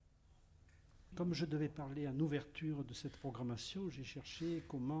Comme je devais parler en ouverture de cette programmation, j'ai cherché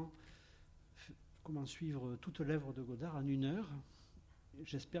comment suivre toute l'œuvre de Godard en 1 heure.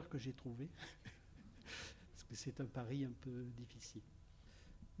 J'espère que j'ai trouvé, parce que c'est un pari un peu difficile.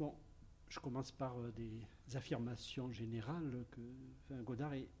 Bon, je commence par des affirmations générales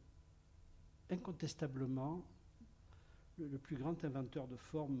Godard est incontestablement le plus grand inventeur de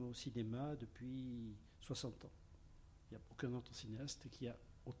formes au cinéma depuis 60 ans. Il n'y a aucun autre cinéaste qui a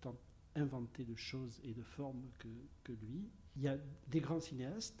autant inventé de choses et de formes que lui. Il y a des grands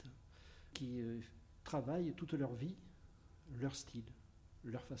cinéastes qui travaillent toute leur vie leur style,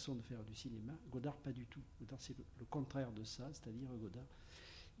 leur façon de faire du cinéma. Godard, pas du tout. Godard, c'est le contraire de ça, c'est-à-dire Godard,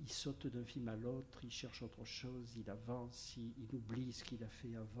 il saute d'un film à l'autre, il cherche autre chose, il avance, il oublie ce qu'il a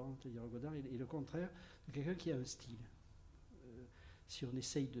fait avant. C'est-à-dire Godard est le contraire de quelqu'un qui a un style. Si on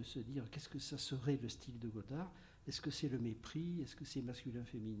essaye de se dire qu'est-ce que ça serait le style de Godard, est-ce que c'est le mépris, est-ce que c'est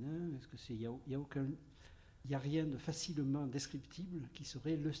masculin-féminin, est-ce que c'est il y a rien de facilement descriptible qui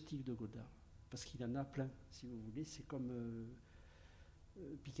serait le style de Godard, parce qu'il en a plein, si vous voulez. C'est comme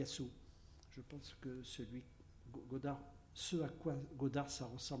Picasso. Je pense que Godard, ce à quoi Godard ça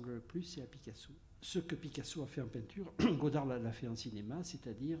ressemble le plus, c'est à Picasso. Ce que Picasso a fait en peinture, Godard l'a fait en cinéma,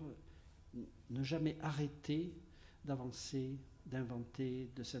 c'est-à-dire ne jamais arrêter d'avancer, d'inventer,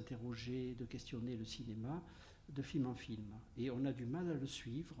 de s'interroger, de questionner le cinéma, de film en film. Et on a du mal à le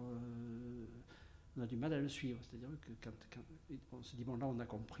suivre. C'est-à-dire que quand on se dit, bon, là, on a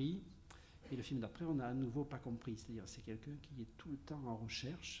compris, et le film d'après, on n'a à nouveau pas compris. C'est-à-dire c'est quelqu'un qui est tout le temps en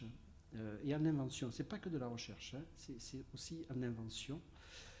recherche et en invention. C'est pas que de la recherche, hein, c'est aussi en invention.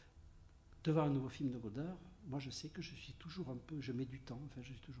 Devant un nouveau film de Godard, moi, je sais que je suis toujours je mets du temps,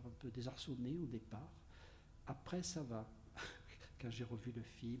 je suis toujours un peu désarçonné au départ. Après, ça va. Quand j'ai revu le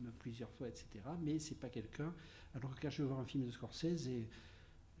film plusieurs fois, etc. Mais c'est pas quelqu'un. Alors que quand je vais voir un film de Scorsese,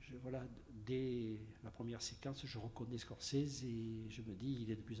 dès la première séquence, je reconnais Scorsese et je me dis,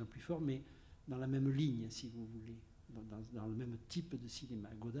 il est de plus en plus fort, mais dans la même ligne, si vous voulez, dans le même type de cinéma.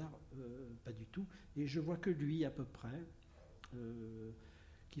 Godard, pas du tout. Et je vois que lui, à peu près,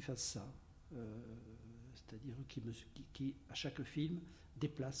 qui fasse ça. C'est-à-dire qui, à chaque film,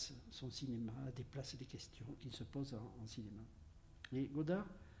 déplace son cinéma, déplace les questions qu'il se pose en cinéma. Et Godard,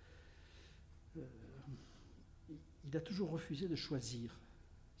 il a toujours refusé de choisir,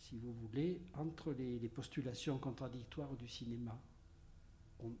 si vous voulez, entre les postulations contradictoires du cinéma.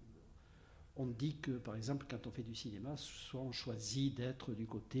 On dit que, par exemple, quand on fait du cinéma, soit on choisit d'être du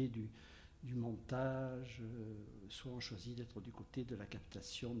côté du montage, soit on choisit d'être du côté de la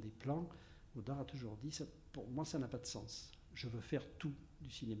captation des plans. Godard a toujours dit, pour moi, ça n'a pas de sens. Je veux faire tout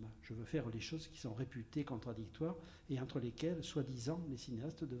du cinéma. Je veux faire les choses qui sont réputées contradictoires et entre lesquelles, soi-disant, les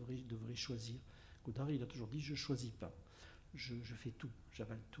cinéastes devraient choisir. Godard, il a toujours dit, je ne choisis pas. Je fais tout,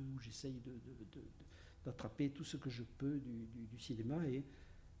 j'avale tout, j'essaye d'attraper tout ce que je peux du cinéma. Et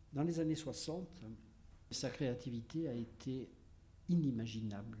dans les années 60, sa créativité a été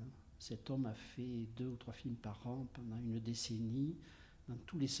inimaginable. Cet homme a fait 2 ou 3 films par an pendant une décennie, dans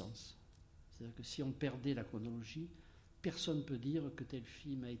tous les sens. C'est-à-dire que si on perdait la chronologie, personne ne peut dire que tel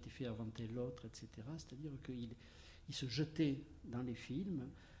film a été fait avant tel autre, etc. C'est-à-dire qu'il se jetait dans les films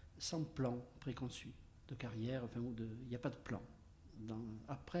sans plan préconçu de carrière, il n'y a pas de plan.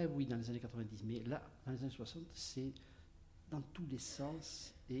 Après, oui, dans les années 90, mais là, dans les années 60, c'est dans tous les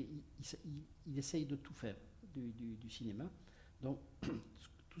sens, et il essaye de tout faire du cinéma. Donc,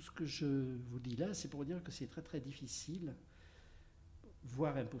 tout ce que je vous dis là, c'est pour dire que c'est très très difficile,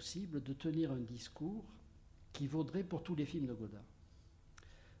 voire impossible, de tenir un discours qui vaudrait pour tous les films de Godard.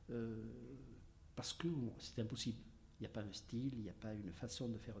 Parce que c'est impossible. Il n'y a pas un style, il n'y a pas une façon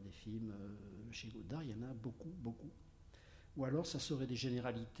de faire des films chez Godard, il y en a beaucoup, beaucoup. Ou alors ça serait des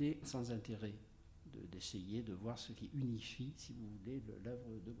généralités sans intérêt, d'essayer de voir ce qui unifie, si vous voulez, l'œuvre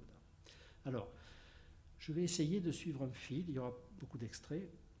de Godard. Alors, je vais essayer de suivre un fil, il y aura beaucoup d'extraits,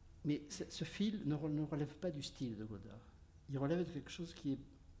 mais ce fil ne relève pas du style de Godard. Il relève de quelque chose qui est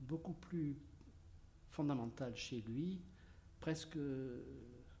beaucoup plus fondamental chez lui, presque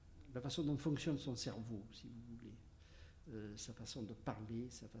la façon dont fonctionne son cerveau, si vous voulez. Sa façon de parler,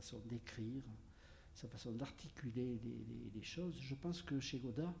 sa façon d'écrire, sa façon d'articuler les choses. Je pense que chez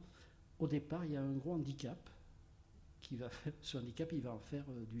Godard, au départ, il y a un gros handicap. Ce handicap, il va en faire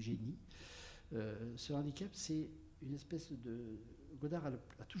du génie. Ce handicap, c'est une espèce de... Godard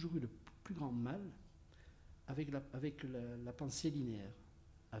a toujours eu le plus grand mal avec la pensée linéaire,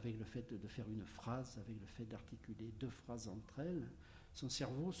 avec le fait de faire une phrase, avec le fait d'articuler 2 phrases entre elles. Son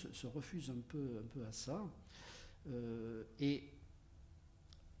cerveau se refuse un peu à ça. Et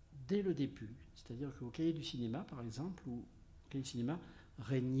dès le début, c'est-à-dire qu'au Cahier du cinéma, par exemple, où au Cahier du cinéma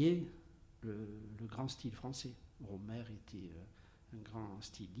régnait le grand style français. Rohmer était un grand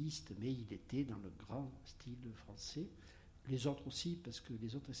styliste, mais il était dans le grand style français. Les autres aussi, parce que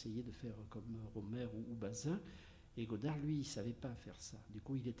les autres essayaient de faire comme Rohmer ou Bazin, et Godard, lui, il ne savait pas faire ça. Du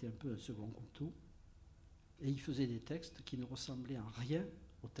coup, il était un peu un second couteau, et il faisait des textes qui ne ressemblaient en rien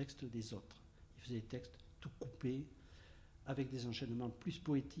aux textes des autres. Il faisait des textes tout coupés, avec des enchaînements plus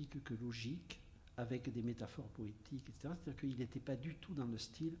poétiques que logiques, avec des métaphores poétiques, etc. C'est-à-dire qu'il n'était pas du tout dans le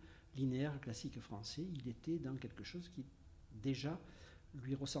style linéaire classique français, il était dans quelque chose qui déjà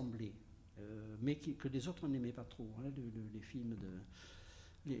lui ressemblait, mais que les autres n'aimaient pas trop. Hein, les films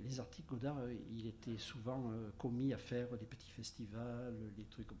les articles Godard, il était souvent commis à faire des petits festivals, des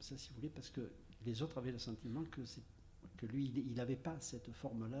trucs comme ça, si vous voulez, parce que les autres avaient le sentiment que lui, il n'avait pas cette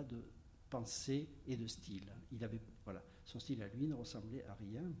forme-là de pensée et de style. Il avait, voilà, son style à lui ne ressemblait à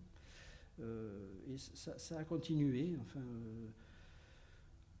rien. Et ça a continué, enfin...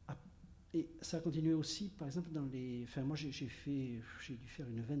 et ça a continué aussi, par exemple, dans les... Enfin, moi, j'ai dû faire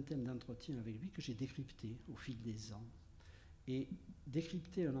une vingtaine d'entretiens avec lui que j'ai décryptés au fil des ans. Et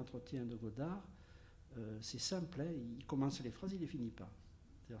décrypter un entretien de Godard, c'est simple, hein, il commence les phrases, il ne les finit pas.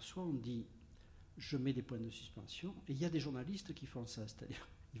 C'est-à-dire, soit on dit, je mets des points de suspension, et il y a des journalistes qui font ça, c'est-à-dire,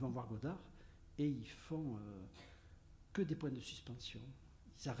 ils vont voir Godard, et ils font que des points de suspension.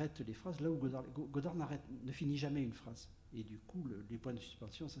 Ils arrêtent les phrases, là où Godard ne finit jamais une phrase. Et du coup, les points de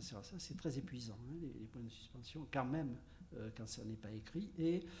suspension, ça sert à ça, c'est très épuisant, hein, les points de suspension, quand même, quand ça n'est pas écrit.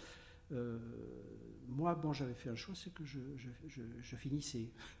 Et moi, bon, j'avais fait un choix, c'est que je finissais,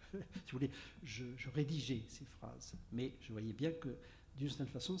 si vous voulez, je rédigeais ces phrases. Mais je voyais bien que, d'une certaine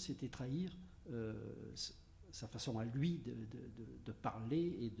façon, c'était trahir sa façon à lui de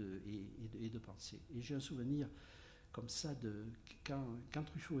parler et de penser. Et j'ai un souvenir comme ça de quand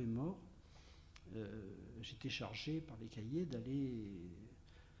Truffaut est mort, j'étais chargé par les cahiers d'aller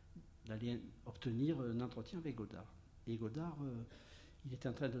obtenir un entretien avec Godard. Et Godard, il était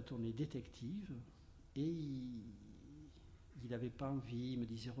en train de tourner Détective et il n'avait pas envie, il me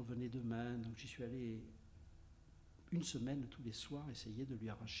disait revenez demain, donc j'y suis allé une semaine tous les soirs essayer de lui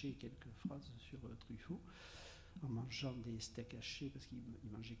arracher quelques phrases sur Truffaut en mangeant des steaks hachés parce qu'il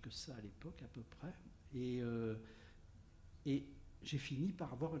mangeait que ça à l'époque à peu près et j'ai fini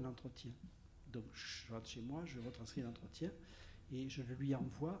par avoir un entretien. Donc je rentre chez moi, je retranscris l'entretien et je le lui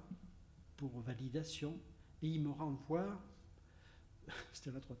envoie pour validation et il me renvoie, c'était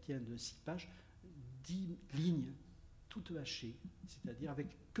un entretien de 6 pages, 10 lignes toutes hachées, c'est-à-dire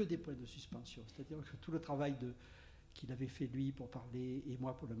avec que des points de suspension, c'est-à-dire que tout le travail qu'il avait fait lui pour parler et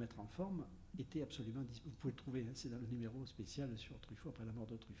moi pour le mettre en forme était absolument disponible. Vous pouvez le trouver, hein, c'est dans le numéro spécial sur Truffaut après la mort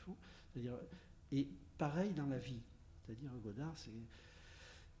de Truffaut. C'est-à-dire, et pareil dans la vie, c'est-à-dire Godard, c'est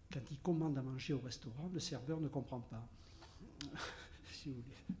quand il commande à manger au restaurant, le serveur ne comprend pas. Si vous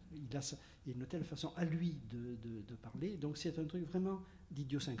voulez. Il a une telle façon à lui de parler, donc c'est un truc vraiment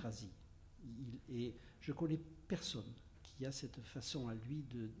d'idiosyncrasie. Et je connais personne qui a cette façon à lui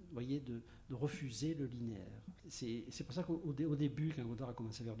de refuser le linéaire. C'est pour ça qu'au début, quand Godard a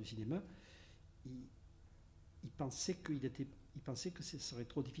commencé à faire du cinéma, il pensait que ce serait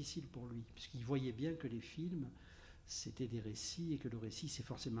trop difficile pour lui, puisqu'il voyait bien que les films, c'était des récits, et que le récit, c'est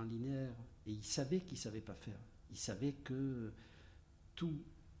forcément linéaire. Et il savait qu'il ne savait pas faire. Il savait que tout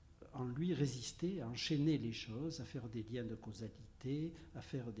en lui résistait à enchaîner les choses, à faire des liens de causalité, à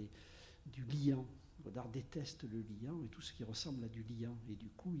faire du liant. Godard déteste le liant et tout ce qui ressemble à du liant. Et du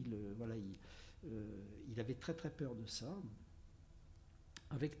coup, il avait très très peur de ça.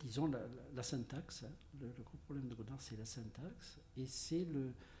 Avec, disons, la syntaxe. Hein. Le gros problème de Godard, c'est la syntaxe et c'est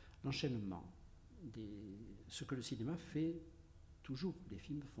l'enchaînement. Ce que le cinéma fait toujours. Les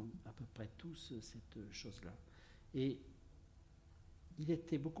films font à peu près tous cette chose-là. Et il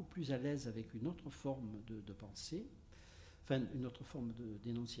était beaucoup plus à l'aise avec une autre forme de pensée, enfin une autre forme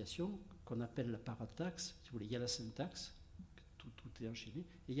d'énonciation qu'on appelle la parataxe. Si vous voulez, il y a la syntaxe, tout est enchaîné,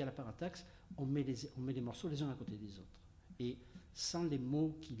 et il y a la parataxe, on met les morceaux les uns à côté des autres. Et sans les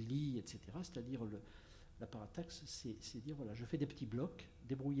mots qui lient, etc., c'est-à-dire la parataxe, c'est dire, voilà, je fais des petits blocs,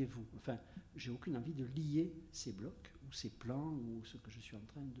 débrouillez-vous. Enfin, j'ai aucune envie de lier ces blocs, ou ces plans, ou ce que je suis en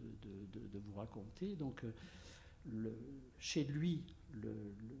train de vous raconter. Donc, chez lui,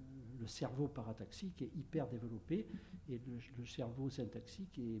 le cerveau parataxique est hyper développé, et le cerveau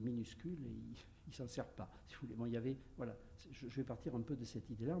syntaxique est minuscule, et il ne s'en sert pas. Si vous voulez. Bon, il y avait, voilà, je vais partir un peu de cette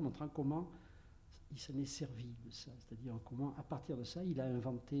idée-là, en montrant comment il s'en est servi de ça, c'est-à-dire comment, à partir de ça, il a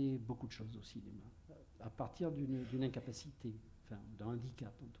inventé beaucoup de choses au cinéma, à partir d'une incapacité, enfin d'un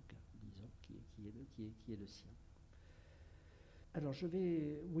handicap en tout cas, disons, qui est le sien. Alors je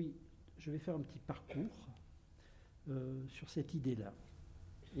vais faire un petit parcours sur cette idée-là.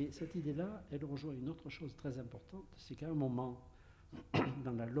 Et cette idée-là, elle rejoint une autre chose très importante, c'est qu'à un moment,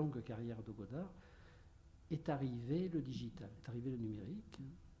 dans la longue carrière de Godard, est arrivé le digital, est arrivé le numérique,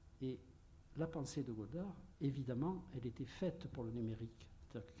 et la pensée de Godard, évidemment, elle était faite pour le numérique.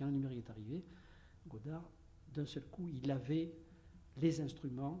 C'est-à-dire que quand le numérique est arrivé, Godard, d'un seul coup, il avait les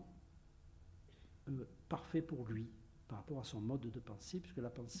instruments parfaits pour lui, par rapport à son mode de pensée, puisque la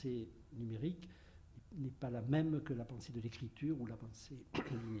pensée numérique n'est pas la même que la pensée de l'écriture ou la pensée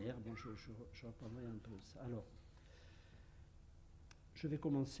linéaire. Bon, je reprendrai un peu ça. Alors, je vais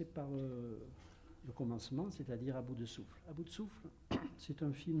commencer par le commencement, c'est-à-dire À bout de souffle. À bout de souffle, c'est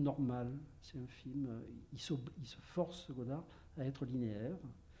un film normal, c'est un film, il se force, Godard, à être linéaire,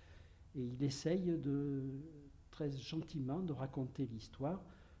 et il essaye très gentiment de raconter l'histoire.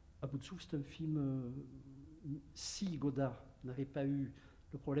 À bout de souffle, c'est un film, si Godard n'avait pas eu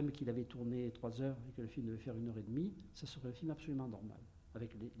le problème qu'il avait tourné 3 heures et que le film devait faire 1h30, ça serait un film absolument normal,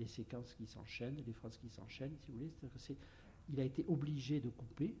 avec les séquences qui s'enchaînent, les phrases qui s'enchaînent, si vous voulez. C'est-à-dire il a été obligé de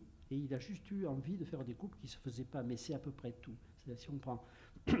couper, et il a juste eu envie de faire des coupes qui ne se faisaient pas, mais c'est à peu près tout. C'est-à-dire si on prend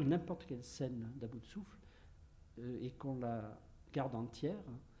n'importe quelle scène d'À bout de souffle et qu'on la garde entière,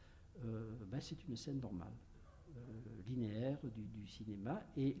 c'est une scène normale, linéaire du cinéma,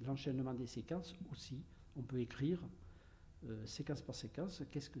 et l'enchaînement des séquences aussi. On peut écrire séquence par séquence,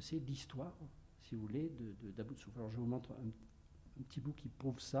 qu'est-ce que c'est l'histoire, si vous voulez, d'À bout de souffle. Alors je vous montre un petit bout qui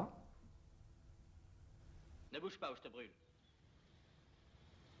prouve ça. Ne bouge pas ou je te brûle.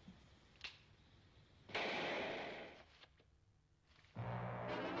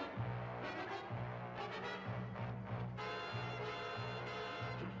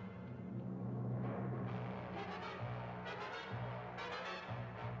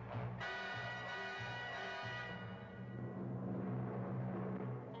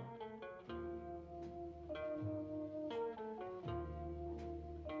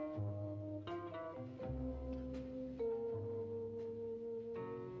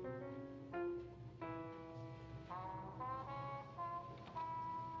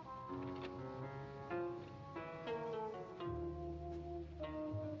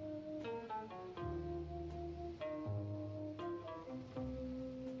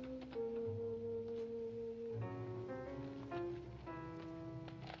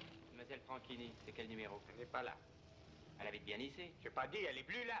 Franchini, c'est quel numéro? Elle n'est pas là. Elle habite bien ici. J'ai pas dit, elle est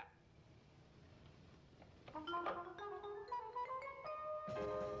plus là.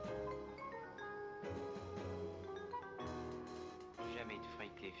 Jamais de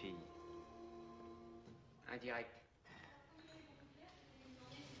fric, les filles. Indirect.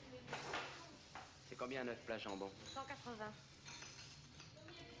 C'est combien 9 plats jambon? 180.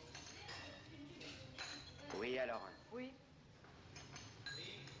 Oui, alors. Oui.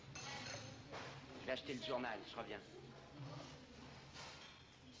 Je vais acheter le journal, je reviens.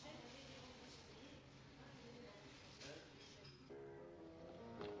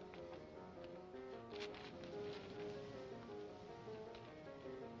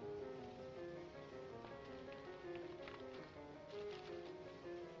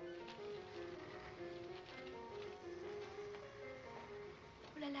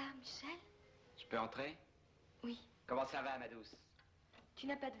 Oh là là, Michel? Je peux entrer? Oui. Comment ça va, ma douce? Tu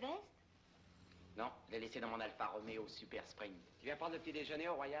n'as pas de veste? Non, je l'ai laissé dans mon Alfa Romeo Super Spring. Tu viens prendre le petit déjeuner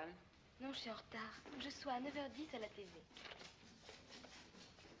au Royal? Non, je suis en retard. Je sois à 9h10 à la TV.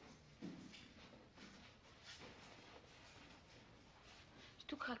 J'ai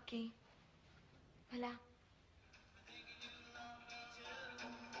tout craqué. Voilà.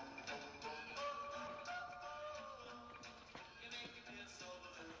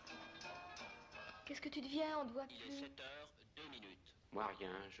 Qu'est-ce que tu deviens? On ne te voit Il plus. est 7h02. Moi,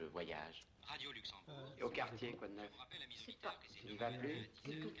 rien, je voyage. Radio Luxembourg. Et au quartier, quoi de neuf? Je sais pas. Tu n'y vas plus?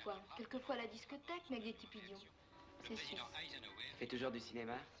 Quelquefois. Quelquefois à la discothèque, mais avec des types idiots. C'est sûr. Tu fais toujours du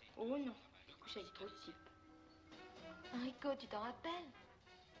cinéma? Oh non. Je couche avec trop de types. Enrico, tu t'en rappelles?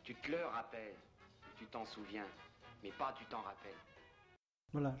 Tu te le rappelles. Tu t'en souviens. Mais pas tu t'en rappelles.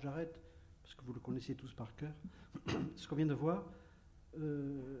 Voilà, j'arrête, parce que vous le connaissez tous par cœur. Ce qu'on vient de voir,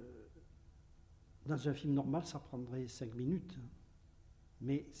 dans un film normal, ça prendrait 5 minutes.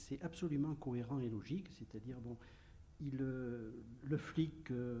 Mais c'est absolument cohérent et logique, c'est-à-dire, bon, le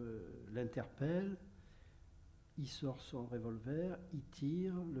flic l'interpelle, il sort son revolver, il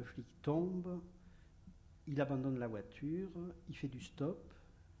tire, le flic tombe, il abandonne la voiture, il fait du stop,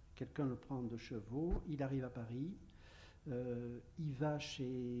 quelqu'un le prend de chevaux, il arrive à Paris, il va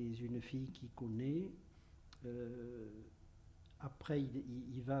chez une fille qu'il connaît, après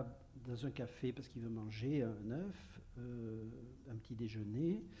il va dans un café parce qu'il veut manger un œuf, un petit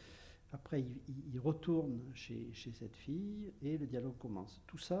déjeuner. Après, il retourne chez cette fille et le dialogue commence.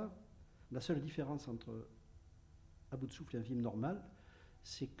 Tout ça, la seule différence entre À bout de souffle et un film normal,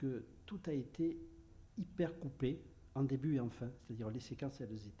 c'est que tout a été hyper coupé en début et en fin. C'est-à-dire les séquences,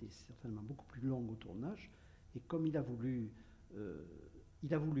 elles étaient certainement beaucoup plus longues au tournage. Et comme il a voulu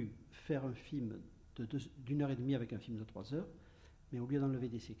faire un film d'une heure et demie avec un film de 3 heures, mais au lieu d'enlever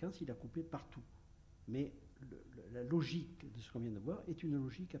des séquences, il a coupé partout. Mais la logique de ce qu'on vient de voir est une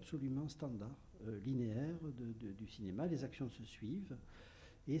logique absolument standard, linéaire du cinéma. Les actions se suivent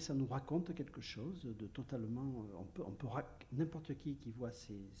et ça nous raconte quelque chose de totalement... n'importe qui voit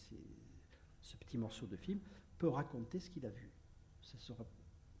ce petit morceau de film peut raconter ce qu'il a vu. Ça sera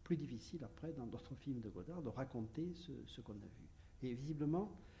plus difficile après, dans d'autres films de Godard, de raconter ce qu'on a vu. Et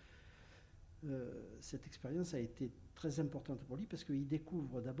visiblement, cette expérience a été très importante pour lui parce qu'il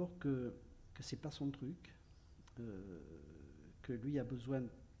découvre d'abord que c'est pas son truc, que lui a besoin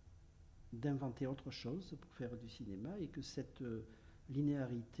d'inventer autre chose pour faire du cinéma et que cette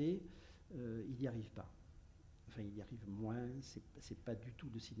linéarité, il n'y arrive pas. Enfin, il y arrive moins, c'est pas du tout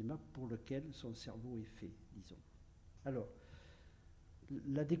le cinéma pour lequel son cerveau est fait, disons. Alors,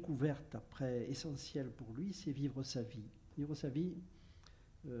 la découverte après essentielle pour lui, c'est vivre sa vie. Vivre sa vie,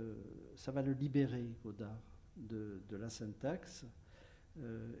 ça va le libérer, Godard, de la syntaxe,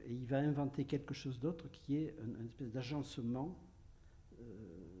 et il va inventer quelque chose d'autre qui est une espèce d'agencement,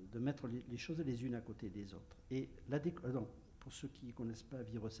 de mettre les choses les unes à côté des autres. Et pour ceux qui ne connaissent pas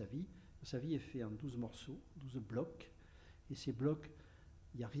Vivre sa vie est fait en 12 morceaux, 12 blocs, et ces blocs,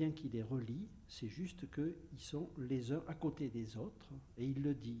 il n'y a rien qui les relie, c'est juste qu'ils sont les uns à côté des autres, et il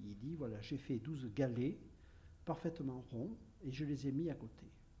le dit, voilà, j'ai fait 12 galets parfaitement ronds, et je les ai mis à côté.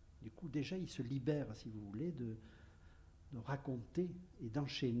 Du coup, déjà, il se libère, si vous voulez, de raconter et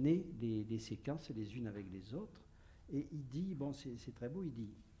d'enchaîner les séquences les unes avec les autres, et il dit, bon, c'est très beau, il dit,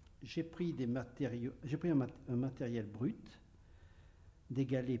 j'ai pris un matériel brut, des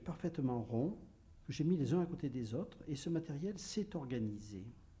galets parfaitement ronds, que j'ai mis les uns à côté des autres, et ce matériel s'est organisé.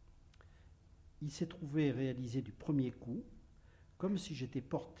 Il s'est trouvé réalisé du premier coup, comme si j'étais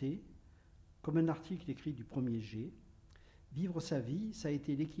porté, comme un article écrit du premier jet. Vivre sa vie, ça a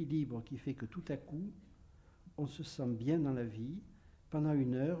été l'équilibre qui fait que tout à coup, on se sent bien dans la vie, pendant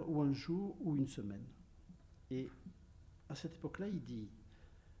une heure, ou un jour, ou une semaine. Et à cette époque-là, il dit,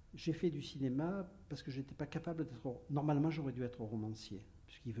 j'ai fait du cinéma parce que je n'étais pas capable d'être... Normalement, j'aurais dû être romancier,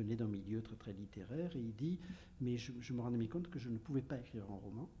 puisqu'il venait d'un milieu très, très littéraire, et il dit, mais je me rendais compte que je ne pouvais pas écrire un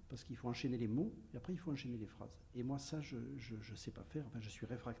roman, parce qu'il faut enchaîner les mots, et après il faut enchaîner les phrases. Et moi, ça, je ne sais pas faire, enfin, je suis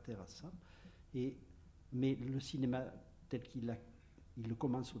réfractaire à ça. Mais le cinéma, tel qu'il le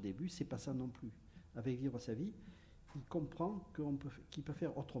commence au début, c'est pas ça non plus. Avec Vivre sa vie, il comprend qu'il peut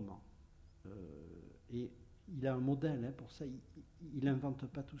faire autrement. Et il a un modèle pour ça, il n'invente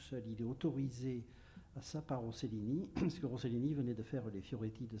pas tout seul, il est autorisé à ça par Rossellini, parce que Rossellini venait de faire Les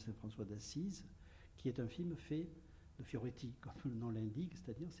Fioretti de Saint-François d'Assise, qui est un film fait de Fioretti, comme le nom l'indique,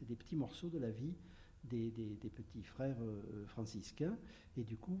 c'est-à-dire c'est des petits morceaux de la vie des petits frères franciscains, et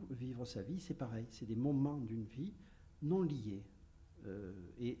du coup, Vivre sa vie, c'est pareil, c'est des moments d'une vie non liés,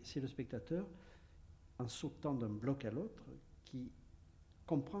 et c'est le spectateur, en sautant d'un bloc à l'autre, qui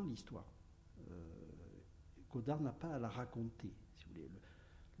comprend l'histoire. Godard n'a pas à la raconter, si vous voulez.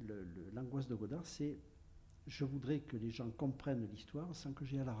 L'angoisse de Godard, c'est je voudrais que les gens comprennent l'histoire sans que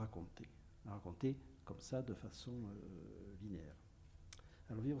j'aie à la raconter comme ça, de façon linéaire.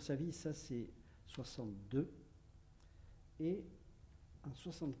 Alors, Vivre sa vie, ça c'est 62, et en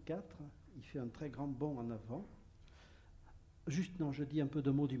 64, il fait un très grand bond en avant. Juste, non, je dis un peu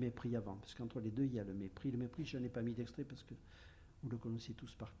de mots du Mépris avant, parce qu'entre les deux, il y a le Mépris. Le Mépris, je n'en ai pas mis d'extrait parce que vous le connaissez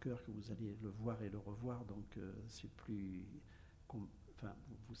tous par cœur, que vous allez le voir et le revoir, donc c'est plus... Enfin,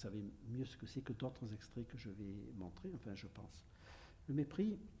 vous savez mieux ce que c'est que d'autres extraits que je vais montrer, enfin, je pense. Le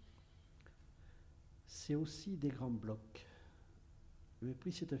Mépris, c'est aussi des grands blocs. Le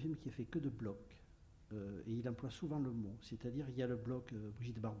Mépris, c'est un film qui est fait que de blocs, et il emploie souvent le mot, c'est-à-dire il y a le bloc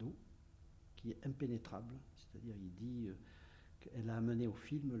Brigitte Bardot, qui est impénétrable, c'est-à-dire il dit qu'elle a amené au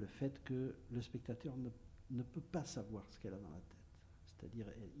film le fait que le spectateur ne peut pas savoir ce qu'elle a dans la tête. C'est-à-dire,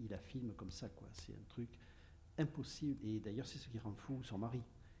 il la filme comme ça, quoi. C'est un truc impossible. Et d'ailleurs, c'est ce qui rend fou son mari,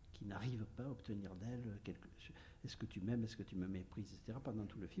 qui n'arrive pas à obtenir d'elle est-ce que tu m'aimes, est-ce que tu me méprises, etc. pendant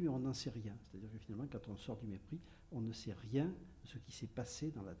tout le film, et on n'en sait rien. C'est-à-dire que finalement, quand on sort du Mépris, on ne sait rien de ce qui s'est passé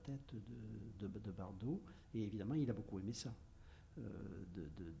dans la tête de Bardot. Et évidemment, il a beaucoup aimé ça,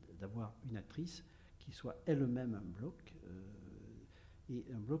 d'avoir une actrice qui soit elle-même un bloc, et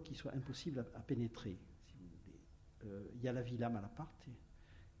un bloc qui soit impossible à pénétrer. Il y a La Villa Malaparte,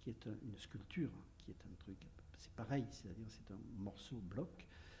 qui est une sculpture, qui est un truc, c'est pareil, c'est-à-dire c'est un morceau bloc,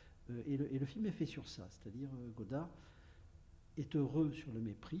 Et le film est fait sur ça, c'est-à-dire Godard est heureux sur le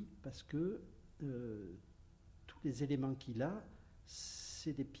mépris parce que tous les éléments qu'il a,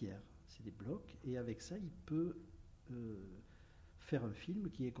 c'est des pierres, c'est des blocs, et avec ça, il peut faire un film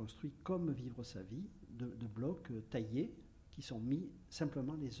qui est construit comme Vivre sa vie, de blocs taillés qui sont mis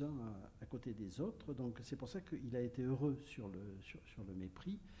simplement les uns à côté des autres. Donc c'est pour ça qu'il a été heureux sur le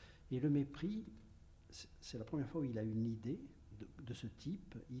mépris. Et le mépris, c'est la première fois où il a une idée de ce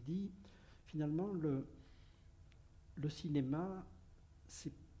type. Il dit, finalement, le cinéma,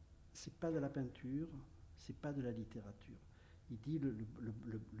 c'est pas de la peinture, c'est pas de la littérature. Il dit,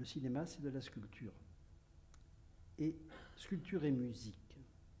 le cinéma, c'est de la sculpture. Et sculpture et musique.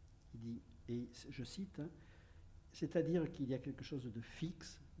 Il dit, et je cite, hein, c'est-à-dire qu'il y a quelque chose de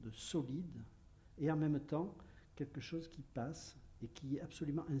fixe, de solide, et en même temps quelque chose qui passe et qui est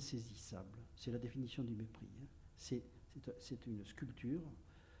absolument insaisissable. C'est la définition du mépris. Hein. C'est une sculpture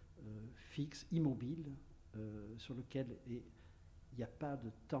fixe, immobile, sur lequel il n'y a pas de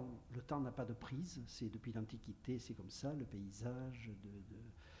temps, le temps n'a pas de prise, c'est depuis l'Antiquité, c'est comme ça, le paysage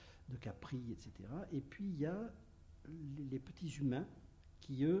de Capri, etc. Et puis il y a les petits humains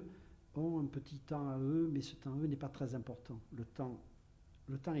qui, eux, ont un petit temps à eux, mais ce temps à eux n'est pas très important. Le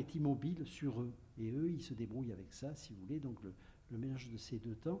temps est immobile sur eux, et eux, ils se débrouillent avec ça, si vous voulez. Donc le mélange de ces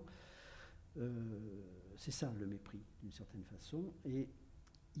deux temps, c'est ça le mépris, d'une certaine façon. Et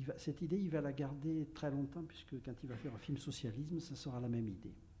cette idée, il va la garder très longtemps, puisque quand il va faire un film socialisme, ça sera la même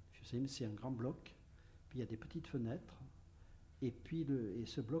idée. Le socialisme, c'est un grand bloc, puis il y a des petites fenêtres, et puis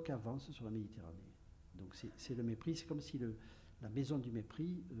ce bloc avance sur la Méditerranée. Donc c'est le mépris, c'est comme si la maison du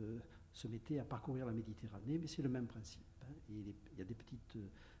mépris se mettait à parcourir la Méditerranée, mais c'est le même principe. Hein. Et il y a des petites...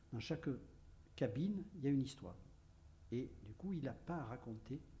 dans chaque cabine, il y a une histoire. Et du coup, il n'a pas à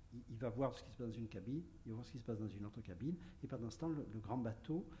raconter. Il va voir ce qui se passe dans une cabine, il va voir ce qui se passe dans une autre cabine, et pendant ce temps, le grand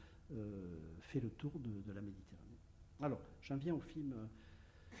bateau fait le tour de la Méditerranée. Alors, j'en viens au film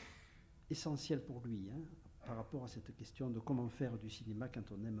essentiel pour lui, hein, par rapport à cette question de comment faire du cinéma quand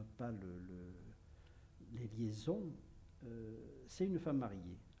on n'aime pas les liaisons. C'est Une femme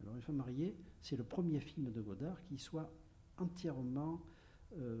mariée. Alors, Une femme mariée, c'est le premier film de Godard qui soit entièrement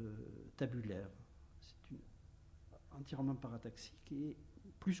tabulaire. C'est entièrement parataxique et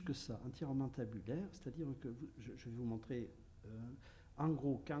plus que ça, entièrement tabulaire. C'est-à-dire que je vais vous montrer, en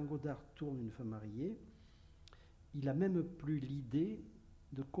gros, quand Godard tourne Une femme mariée, il n'a même plus l'idée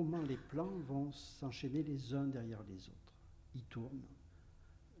de comment les plans vont s'enchaîner les uns derrière les autres. Il tourne.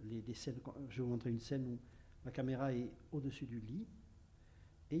 Les scènes, je vais vous montrer une scène où la caméra est au-dessus du lit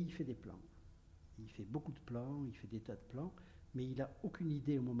et il fait des plans. Il fait beaucoup de plans, il fait des tas de plans, mais il n'a aucune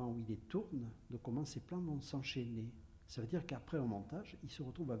idée au moment où il les tourne de comment ces plans vont s'enchaîner. Ça veut dire qu'après au montage, il se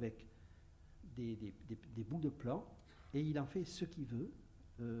retrouve avec des bouts de plans et il en fait ce qu'il veut.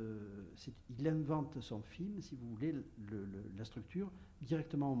 Il invente son film, si vous voulez, la structure,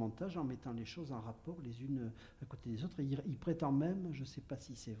 directement au montage en mettant les choses en rapport les unes à côté des autres. Et il prétend même, je ne sais pas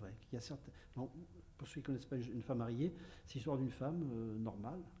si c'est vrai, qu'il y a certains... Non, pour ceux qui ne connaissent pas Une femme mariée, c'est l'histoire d'une femme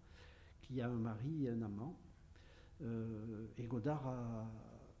normale qui a un mari et un amant. Et Godard a...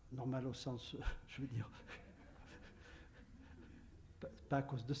 normal au sens, je veux dire... pas à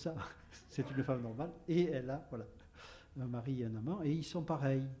cause de ça, c'est une femme normale, et elle a, voilà, un mari et un amant, et ils sont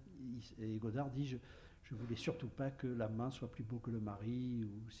pareils. Et Godard dit, je voulais surtout pas que l'amant soit plus beau que le mari,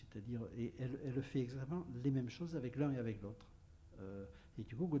 c'est-à-dire, et elle fait exactement les mêmes choses avec l'un et avec l'autre. Et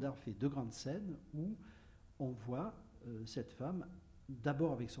du coup, Godard fait deux grandes scènes où on voit cette femme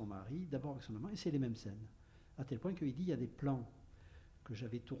d'abord avec son mari, d'abord avec son amant, et c'est les mêmes scènes. À tel point qu'il dit, il y a des plans que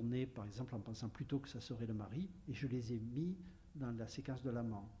j'avais tournés, par exemple, en pensant plutôt que ça serait le mari, et je les ai mis dans la séquence de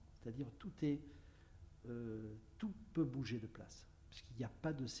l'amant. C'est-à-dire, tout peut bouger de place. Parce qu'il n'y a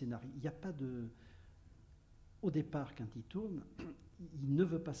pas de scénario, il n'y a pas de... Au départ, quand il tourne, il ne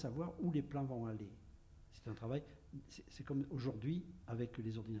veut pas savoir où les plans vont aller. C'est un travail, c'est comme aujourd'hui, avec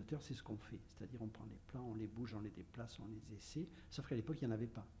les ordinateurs, c'est ce qu'on fait. C'est-à-dire, on prend les plans, on les bouge, on les déplace, on les essaie. Sauf qu'à l'époque, il n'y en avait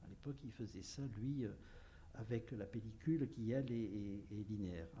pas. À l'époque, il faisait ça, lui, avec la pellicule qui, elle, est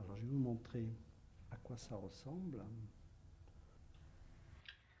linéaire. Alors, je vais vous montrer à quoi ça ressemble.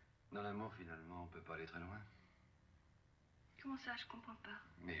 Dans l'amour, finalement, on peut pas aller très loin. Comment ça, je comprends pas.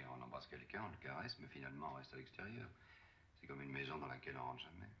 Mais on embrasse quelqu'un, on le caresse, mais finalement, on reste à l'extérieur. C'est comme une maison dans laquelle on rentre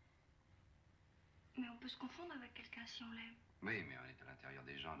jamais. Mais on peut se confondre avec quelqu'un si on l'aime. Oui, mais on est à l'intérieur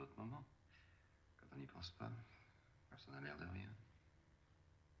des gens à d'autres moments. Quand on n'y pense pas, quand ça n'a l'air de rien.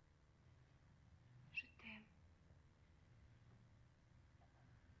 Je t'aime.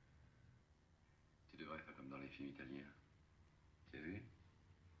 Tu devrais faire comme dans les films italiens. Tu as vu?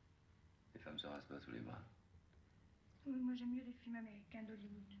 Les femmes se rasent pas sous les bras. Oui, moi j'aime mieux les films américains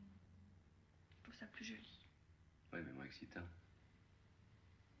d'Hollywood. ça plus joli. Oui, mais moins excitant.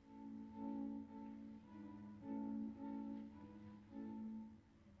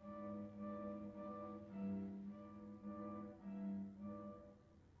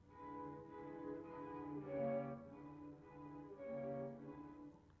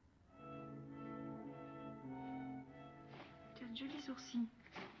 Tu as de jolis sourcils.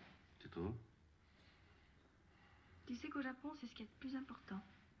 Tu trouves? Tu sais qu'au Japon, c'est ce qui est le plus important.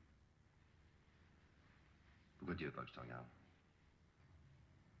 Pourquoi tu veux pas que je te regarde?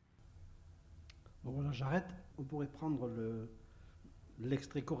 Bon voilà, j'arrête. On pourrait prendre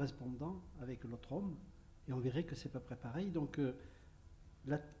l'extrait correspondant avec l'autre homme et on verrait que c'est à peu près pareil. Donc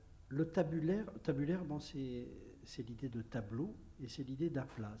le tabulaire bon, c'est l'idée de tableau et c'est l'idée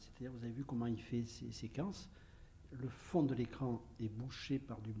d'aplat. C'est-à-dire, vous avez vu comment il fait ces séquences. Le fond de l'écran est bouché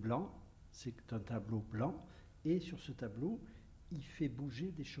par du blanc, c'est un tableau blanc, et sur ce tableau, il fait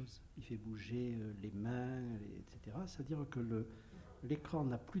bouger des choses. Il fait bouger les mains, etc. C'est-à-dire que l'écran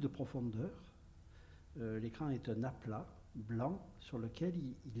n'a plus de profondeur. L'écran est un aplat blanc sur lequel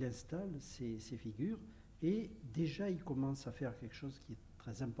il installe ses figures, et déjà il commence à faire quelque chose qui est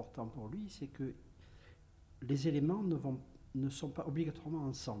très important pour lui, c'est que les éléments ne sont pas obligatoirement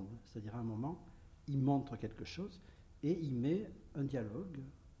ensemble. C'est-à-dire, à un moment, il montre quelque chose et il met un dialogue.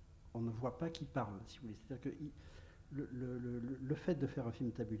 On ne voit pas qui parle, si vous voulez. C'est-à-dire que le fait de faire un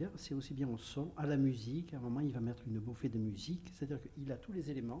film tabulaire, c'est aussi bien au son, à la musique. À un moment, il va mettre une bouffée de musique. C'est-à-dire qu'il a tous les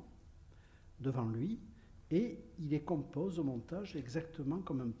éléments devant lui et il les compose au montage exactement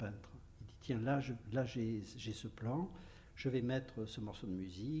comme un peintre. Il dit, tiens, là j'ai ce plan, je vais mettre ce morceau de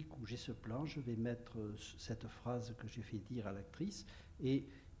musique, ou j'ai ce plan, je vais mettre cette phrase que j'ai fait dire à l'actrice, et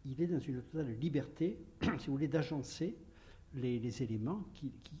il est dans une totale liberté, si vous voulez, d'agencer les éléments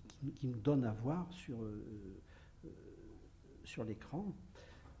qui nous donnent à voir sur l'écran.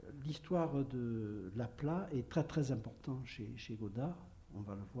 L'histoire de l'aplat est très très importante chez Godard. On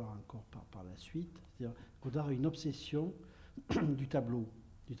va le voir encore par la suite. C'est-à-dire, Godard a une obsession du tableau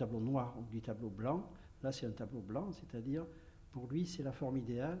noir ou du tableau blanc. Là, c'est un tableau blanc, c'est-à-dire, pour lui, c'est la forme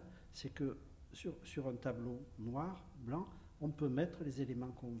idéale. C'est que sur un tableau noir, blanc, on peut mettre les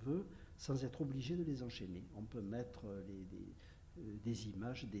éléments qu'on veut sans être obligé de les enchaîner. On peut mettre des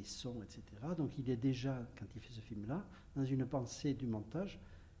images, des sons, etc. Donc il est déjà, quand il fait ce film-là, dans une pensée du montage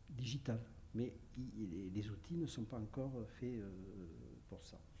digital. Mais les outils ne sont pas encore faits pour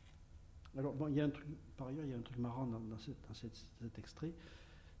ça. Alors, bon, par ailleurs, il y a un truc marrant dans cet extrait,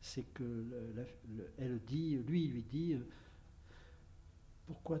 c'est que lui lui dit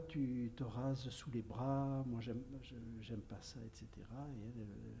pourquoi tu te rases sous les bras, moi j'aime pas ça, etc.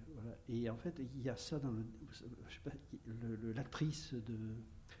 Et, voilà. Et en fait, il y a ça dans l'actrice de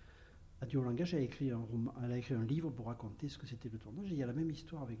Adieu au langage, elle a écrit un livre pour raconter ce que c'était le tournage. Et il y a la même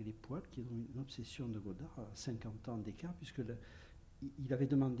histoire avec les poils, qui est une obsession de Godard, à 50 ans d'écart, puisque il avait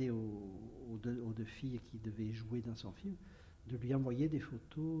demandé aux deux filles qui devaient jouer dans son film de lui envoyer des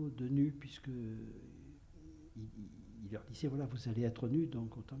photos de nus, puisque il leur disait, voilà, vous allez être nus,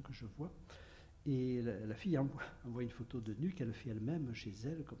 donc autant que je vois. Et la fille envoie une photo de nu qu'elle fait elle-même chez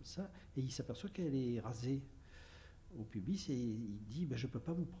elle, comme ça, et il s'aperçoit qu'elle est rasée au pubis, et il dit, je ne peux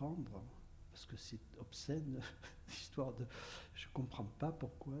pas vous prendre, parce que c'est obscène, l'histoire de... Je ne comprends pas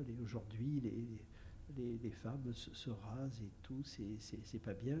pourquoi aujourd'hui les femmes se rasent et tout, c'est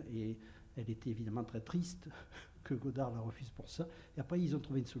pas bien. Et elle était évidemment très triste que Godard la refuse pour ça. Et après, ils ont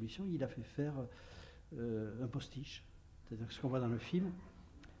trouvé une solution, il a fait faire un postiche. C'est-à-dire que ce qu'on voit dans le film,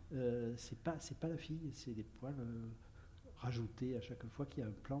 c'est pas la fille, c'est des poils rajoutés à chaque fois qu'il y a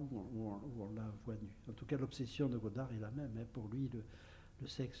un plan où on la voit nue. En tout cas, l'obsession de Godard est la même. Pour lui, le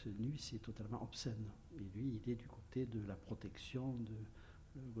sexe nu, c'est totalement obscène. Et lui, il est du côté de la protection de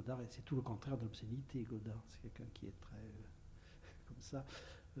Godard, et c'est tout le contraire de l'obscénité. Godard, c'est quelqu'un qui est très comme ça.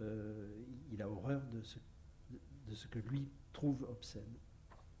 Il a horreur de ce que lui trouve obscène.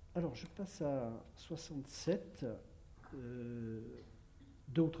 Alors, je passe à 67.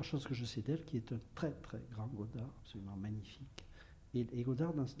 Deux autres choses que je sais d'elle, qui est un très très grand Godard, absolument magnifique. Et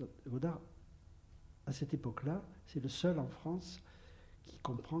Godard, à cette époque-là, c'est le seul en France qui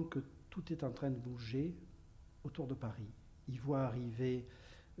comprend que tout est en train de bouger autour de Paris. Il voit arriver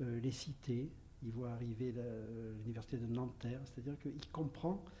les cités, il voit arriver l'université de Nanterre, c'est-à-dire qu'il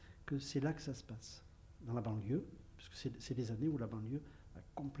comprend que c'est là que ça se passe, dans la banlieue, puisque c'est les années où la banlieue a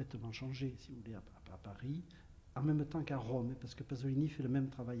complètement changé, si vous voulez, à Paris, en même temps qu'à Rome, parce que Pasolini fait le même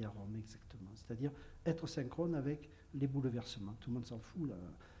travail à Rome, exactement. C'est-à-dire être synchrone avec les bouleversements. Tout le monde s'en fout, là,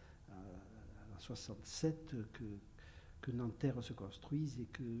 en 67, que Nanterre se construise et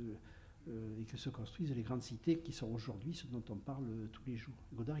que et que se construisent les grandes cités qui sont aujourd'hui ce dont on parle tous les jours.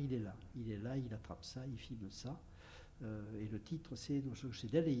 Godard, il est là, il attrape ça, il filme ça. Et le titre, c'est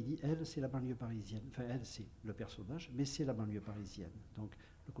d'elle, et il dit, elle, c'est la banlieue parisienne. Enfin, elle, c'est le personnage, mais c'est la banlieue parisienne. Donc,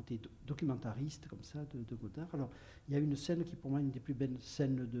 le côté documentariste, comme ça, de Godard. Alors, il y a une scène qui, pour moi, est une des plus belles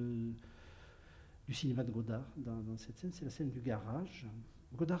scènes du cinéma de Godard. Dans cette scène, c'est la scène du garage.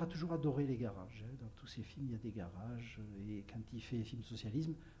 Godard a toujours adoré les garages. Dans tous ses films, il y a des garages. Et quand il fait film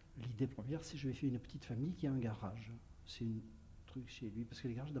socialisme, l'idée première, c'est je vais faire une petite famille qui a un garage. C'est un truc chez lui. Parce que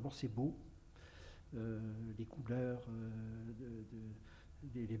les garages, d'abord, c'est beau. Les couleurs,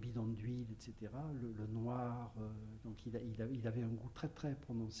 les bidons d'huile, etc., le noir. Donc il avait un goût très très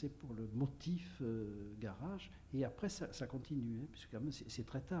prononcé pour le motif garage. Et après ça continue, hein, puisque quand même c'est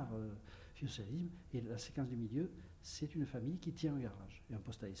très tard, socialisme. Et la séquence du milieu, c'est une famille qui tient un garage et un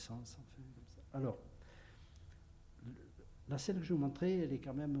poste à essence, enfin comme ça. Alors, la scène que je vais vous montrer, elle est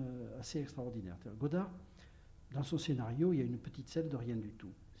quand même assez extraordinaire. Godard, dans son scénario, il y a une petite scène de rien du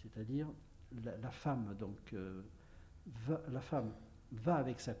tout, c'est-à-dire la femme va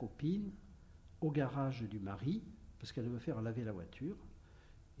avec sa copine au garage du mari parce qu'elle veut faire laver la voiture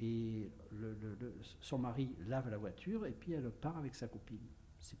et son mari lave la voiture et puis elle part avec sa copine.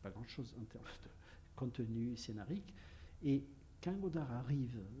 C'est pas grand-chose en termes de contenu scénarique. Et quand Godard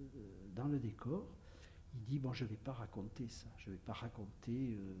arrive dans le décor, il dit bon, je vais pas raconter ça, ça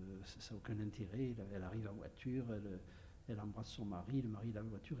n'a aucun intérêt. Elle arrive en voiture, elle embrasse son mari, le mari lave la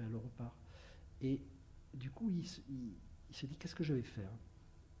voiture et elle repart. Et du coup, il se dit qu'est-ce que je vais faire,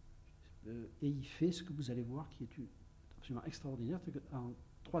 et il fait ce que vous allez voir qui est absolument extraordinaire. C'est qu'en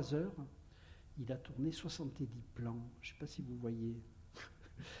 3 heures, il a tourné 70 plans. Je ne sais pas si vous voyez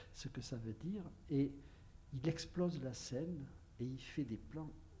ce que ça veut dire. Et il explose la scène et il fait des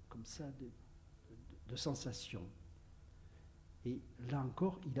plans comme ça de sensations. Et là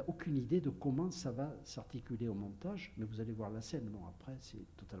encore, il n'a aucune idée de comment ça va s'articuler au montage, mais vous allez voir la scène. Bon, après,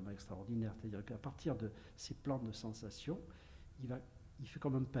 c'est totalement extraordinaire. C'est-à-dire qu'à partir de ces plans de sensations, il fait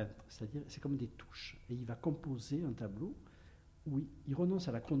comme un peintre, c'est-à-dire c'est comme des touches. Et il va composer un tableau où il renonce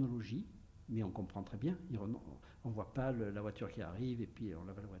à la chronologie, mais on comprend très bien. On ne voit pas la voiture qui arrive et puis on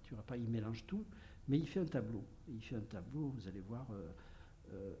lave la voiture. Après, il mélange tout, mais il fait un tableau. Il fait un tableau, vous allez voir,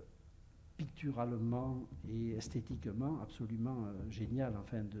 picturalement et esthétiquement absolument génial,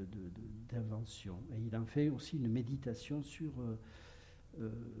 enfin d'invention. Et il en fait aussi une méditation sur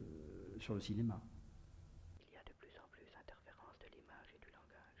le cinéma. Il y a de plus en plus d'interférences de l'image et du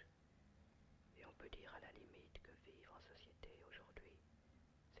langage. Et on peut dire à la limite que vivre en société aujourd'hui,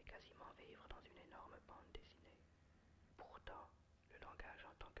 c'est quasiment vivre dans une énorme bande dessinée. Pourtant, le langage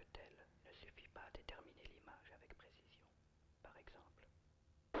en tant que tel ne suffit pas à déterminer l'image avec précision. Par exemple,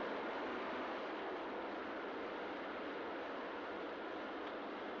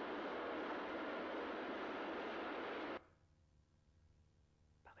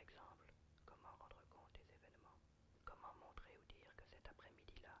 comment rendre compte des événements? Comment montrer ou dire que cet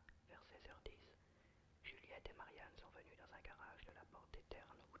après-midi-là, vers 16h10, Juliette et Marianne sont venues dans un garage de la Porte des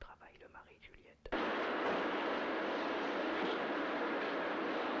Ternes où travaille le mari de Juliette.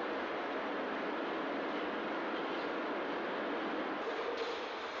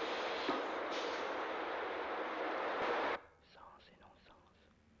 Sens et non-sens.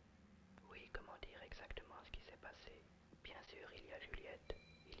 Oui, comment dire exactement ce qui s'est passé? Bien sûr, il y a Juliette,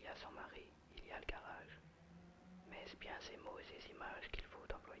 il y a son mari, il y a le garage. Mais est-ce bien ces mots et ces images qu'il faut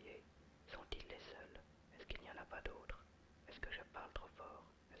employer? Sont-ils les seuls? Est-ce qu'il n'y en a pas d'autres? Est-ce que je parle trop fort?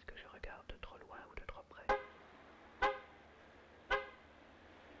 Est-ce que je regarde de trop loin ou de trop près?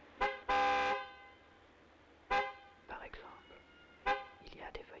 Par exemple, il y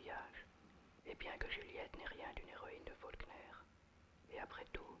a des feuillages. Et bien que Juliette n'ait rien d'une héroïne de Faulkner, et après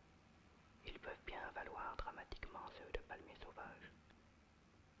tout, ils peuvent bien valoir dramatiquement ceux de Palmier Sauvage.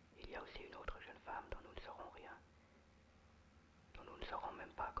 Il y a aussi une autre jeune femme dont nous ne saurons rien, dont nous ne saurons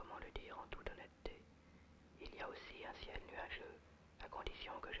même pas comment le dire en toute honnêteté. Il y a aussi un ciel nuageux, à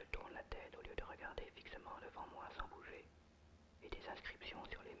condition que je tourne la tête au lieu de regarder fixement devant moi sans bouger, et des inscriptions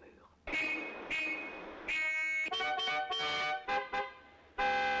sur les murs.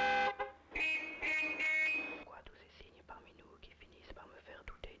 Pourquoi tous ces signes parmi nous qui finissent par me faire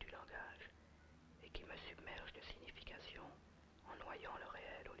douter du langage et qui me submergent de signification en noyant le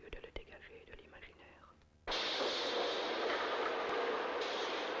réel au lieu de le dégager de l'imaginaire?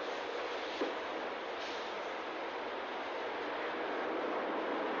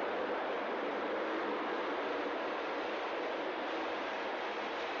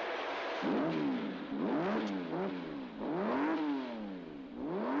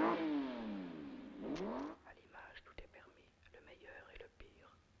 À l'image, tout est permis, le meilleur et le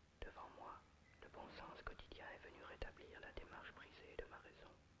pire. Devant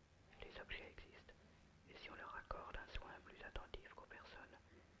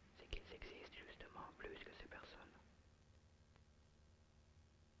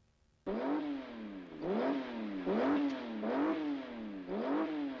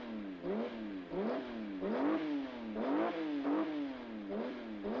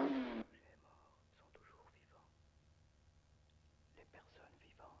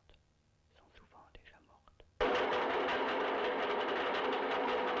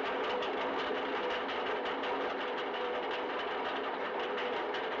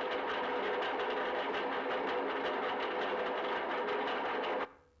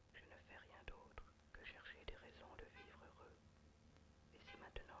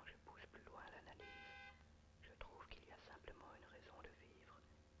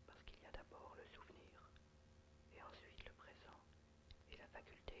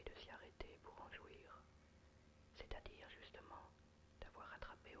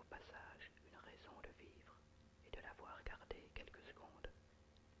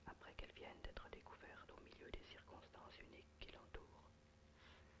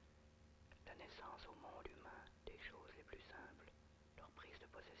sens au monde humain des choses les plus simples, leur prise de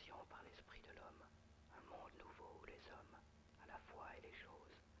possession par l'esprit de l'homme, un monde nouveau où les hommes, à la fois et les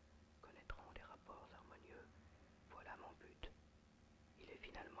choses, connaîtront des rapports harmonieux. Voilà mon but. Il est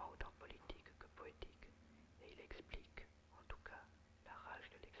finalement autant politique que poétique, et il explique, en tout cas, la rage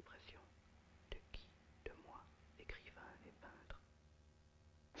de l'expression. De qui? De moi, écrivain et peintre.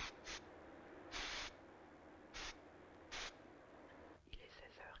 Il est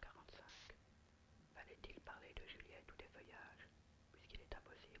 16h45. Fallait-il parler de Juliette ou des feuillages, puisqu'il est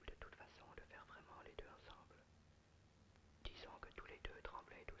impossible de toute façon de faire vraiment les deux ensemble? Disons que tous les deux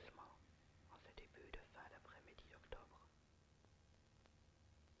tremblaient doucement, en ce début de fin d'après-midi d'octobre.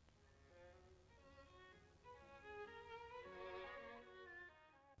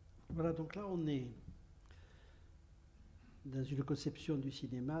 Voilà, donc là on est dans une conception du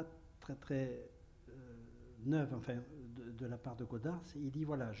cinéma très très neuve, enfin, de la part de Godard. Il dit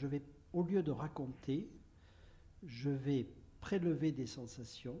voilà, je vais, au lieu de raconter, je vais prélever des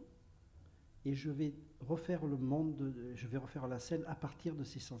sensations et je vais refaire le monde, je vais refaire la scène à partir de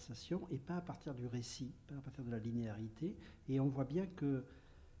ces sensations et pas à partir du récit, pas à partir de la linéarité. Et on voit bien que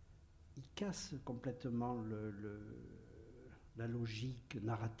il casse complètement la logique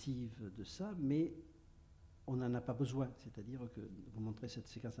narrative de ça, mais on n'en a pas besoin. C'est-à-dire que vous montrez cette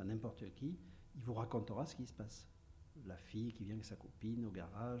séquence à n'importe qui, il vous racontera ce qui se passe. La fille qui vient avec sa copine au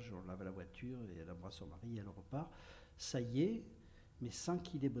garage, on lave la voiture et elle embrasse son mari et elle repart. Ça y est, mais sans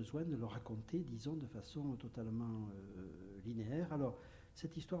qu'il ait besoin de le raconter, disons, de façon totalement linéaire. Alors,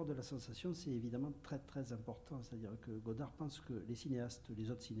 cette histoire de la sensation, c'est évidemment très très important. C'est-à-dire que Godard pense que les cinéastes,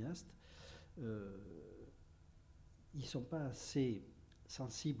 les autres cinéastes, ils ne sont pas assez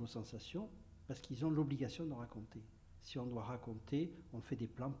sensibles aux sensations parce qu'ils ont l'obligation de raconter. Si on doit raconter, on fait des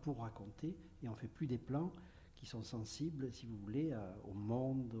plans pour raconter et on ne fait plus des plans qui sont sensibles, si vous voulez, au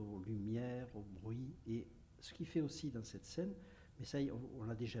monde, aux lumières, au bruit. Et ce qu'il fait aussi dans cette scène, mais ça on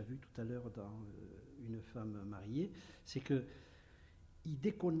l'a déjà vu tout à l'heure dans Une femme mariée, c'est qu'il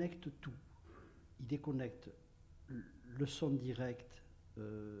déconnecte tout. Il déconnecte le son direct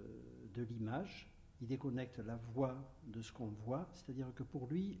de l'image, il déconnecte la voix de ce qu'on voit, c'est-à-dire que pour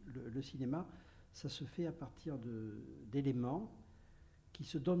lui, le cinéma, ça se fait à partir d'éléments qui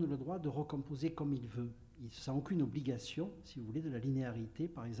se donnent le droit de recomposer comme il veut. Il ne sent aucune obligation, si vous voulez, de la linéarité,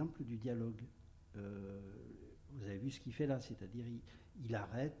 par exemple, du dialogue. Vous avez vu ce qu'il fait là, c'est-à-dire il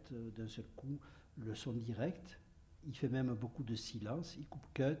arrête d'un seul coup le son direct, il fait même beaucoup de silence, il coupe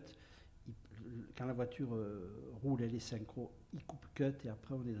cut, quand la voiture roule, elle est synchro, il coupe cut et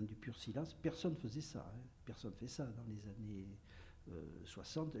après on est dans du pur silence. Personne ne faisait ça, hein. Personne ne fait ça dans les années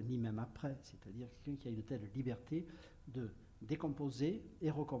 60, ni même après. C'est-à-dire quelqu'un qui a une telle liberté de décomposer et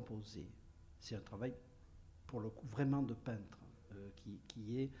recomposer. C'est un travail, pour le coup, vraiment de peintre,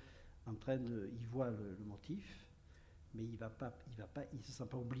 qui est en train de... Il voit le motif, mais il ne se sent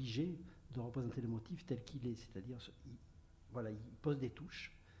pas obligé de représenter le motif tel qu'il est. C'est-à-dire, il pose des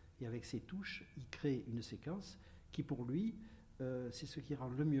touches, et avec ces touches, il crée une séquence qui, pour lui, c'est ce qui rend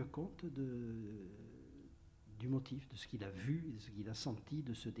le mieux compte du motif, de ce qu'il a vu, de ce qu'il a senti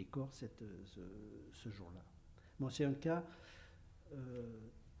de ce décor ce jour-là. Bon, c'est un cas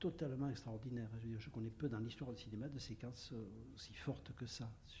totalement extraordinaire. Je connais peu dans l'histoire du cinéma de séquences aussi fortes que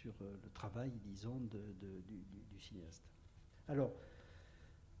ça sur le travail, disons, du cinéaste. Alors,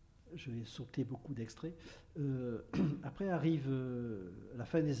 je vais sauter beaucoup d'extraits. Après arrive la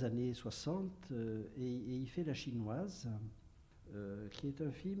fin des années 60 et il fait La Chinoise, qui est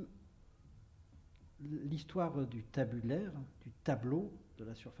un film, l'histoire du tabulaire, du tableau de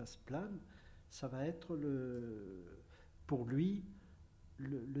la surface plane, ça va être pour lui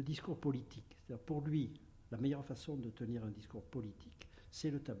le discours politique. C'est-à-dire pour lui, la meilleure façon de tenir un discours politique,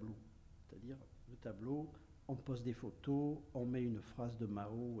 c'est le tableau. C'est-à-dire le tableau, on pose des photos, on met une phrase de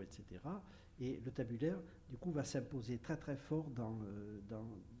Mao, etc. Et le tabulaire, du coup, va s'imposer très très fort dans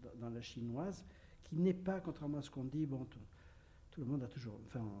La Chinoise, qui n'est pas, contrairement à ce qu'on dit, bon, tout le monde a toujours...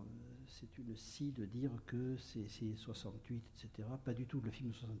 Enfin, c'est une scie de dire que c'est 68, etc. Pas du tout. Le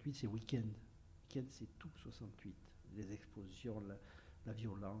film 68, c'est Week-end. Week-end, c'est tout 68. Les explosions, la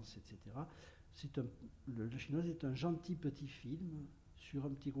violence, etc. La Chinoise est un gentil petit film sur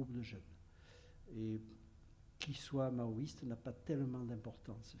un petit groupe de jeunes. Et qu'il soit maoïste n'a pas tellement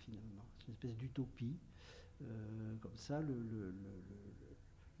d'importance, finalement. C'est une espèce d'utopie. Comme ça,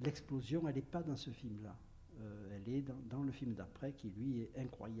 l'explosion, elle n'est pas dans ce film-là. Elle est dans le film d'après, qui lui est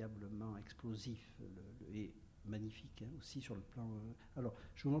incroyablement explosif et magnifique, hein, aussi sur le plan... Alors,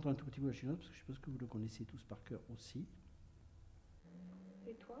 je vous montre un tout petit peu La Chinoise, parce que je suppose que vous le connaissez tous par cœur aussi.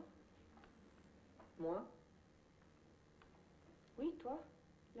 Et toi? Moi? Oui, toi?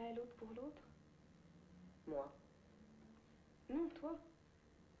 L'un et l'autre pour l'autre? Moi. Non, toi.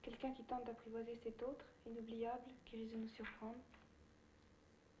 Quelqu'un qui tente d'apprivoiser cet autre, inoubliable, qui risque de nous surprendre.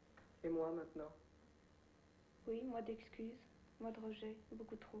 Et moi, maintenant? Oui, moi d'excuses, moi de rejet,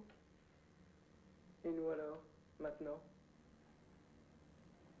 beaucoup trop. Et nous alors, maintenant?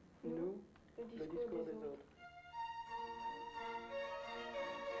 Nous, le le discours des autres.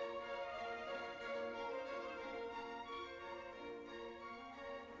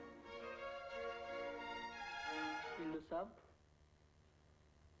 Ils le savent?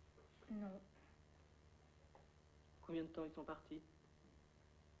 Non, Combien de temps ils sont partis?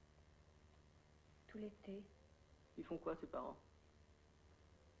 tout l'été. Ils font quoi, ses parents?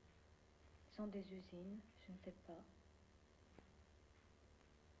 Ils ont des usines, je ne sais pas.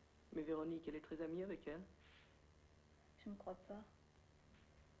 Mais Véronique, elle est très amie avec elle. Je ne crois pas.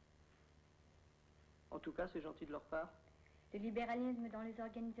 En tout cas, c'est gentil de leur part. Le libéralisme dans les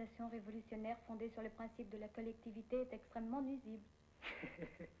organisations révolutionnaires fondées sur le principe de la collectivité est extrêmement nuisible.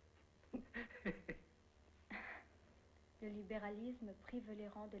 Le libéralisme prive les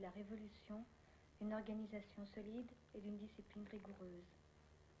rangs de la révolution d'une organisation solide et d'une discipline rigoureuse.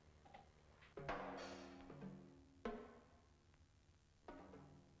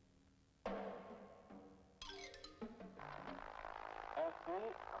 Ici,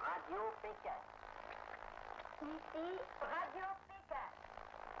 Radio Pékin. Ici, Radio Pékin.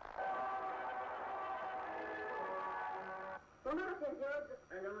 Pendant la période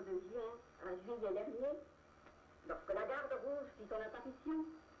allant de juin à juillet dernier, lorsque la garde rouge fit son apparition,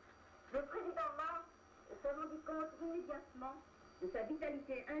 le président Mao se rendit compte immédiatement de sa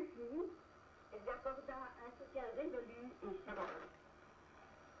vitalité infinie et lui accorda un soutien résolu et chaleureux.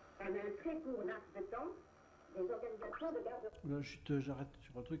 En un très court laps de temps, des organisations de garde rouge. J'arrête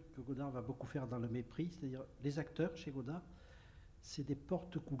sur un truc que Godard va beaucoup faire dans le mépris, c'est-à-dire les acteurs chez Godard, c'est des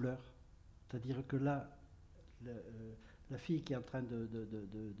porte-couleurs. C'est-à-dire que là, la fille qui est en train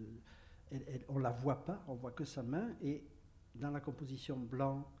on ne la voit pas, on voit que sa main, et dans la composition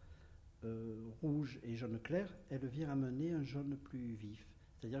blanc, rouge et jaune clair, elle vient amener un jaune plus vif.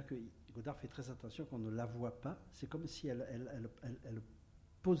 C'est-à-dire que Godard fait très attention qu'on ne la voit pas, c'est comme si elle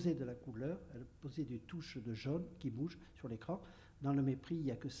posait de la couleur, elle posait des touches de jaune qui bougent sur l'écran. Dans le mépris, il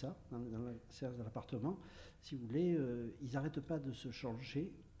n'y a que ça, dans la séance de l'appartement. Si vous voulez, ils n'arrêtent pas de se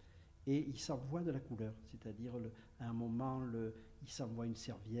changer et ils s'envoient de la couleur. C'est-à-dire, à un moment, il s'envoie une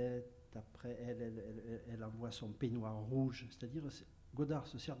serviette, après, elle envoie son peignoir rouge. C'est-à-dire, Godard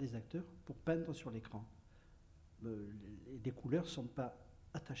se sert des acteurs pour peindre sur l'écran. Les couleurs ne sont pas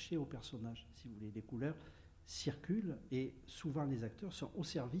attachées au personnage, si vous voulez. Les couleurs circulent et souvent les acteurs sont au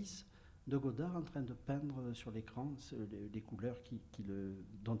service de Godard en train de peindre sur l'écran les couleurs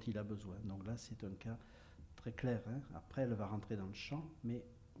dont il a besoin. Donc là, c'est un cas très clair. Hein. Après, elle va rentrer dans le champ, mais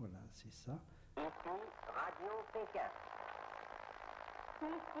voilà, c'est ça. Ici, Radio Pékin.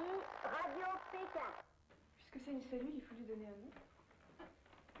 Ici, Radio Pékin. Puisque c'est une cellule, il faut lui donner un nom.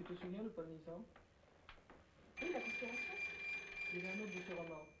 Tu te souviens de Paul Nizam? Oui, la conspiration. Il y a un autre de ce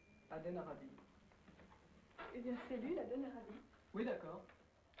roman, Aden Arabi. Eh bien, cellule, la donne Arabi. Oui, d'accord.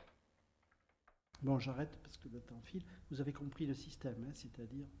 Bon, j'arrête parce que le temps file. Vous avez compris le système, hein,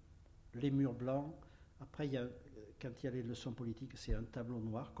 c'est-à-dire les murs blancs. Après, quand il y a les leçons politiques, c'est un tableau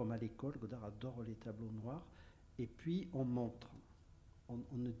noir, comme à l'école. Godard adore les tableaux noirs. Et puis, on montre.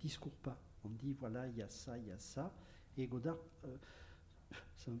 On ne discourt pas. On dit, voilà, il y a ça, il y a ça. Et Godard,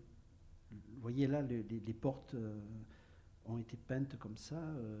 vous voyez là, les portes ont été peintes comme ça,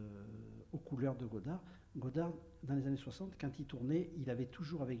 aux couleurs de Godard. Godard, dans les années 60, quand il tournait, il avait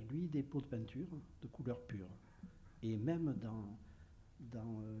toujours avec lui des pots de peinture de couleur pure. Et même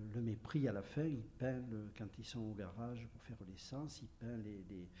dans Le Mépris, à la fin, il peint, quand ils sont au garage pour faire l'essence, il peint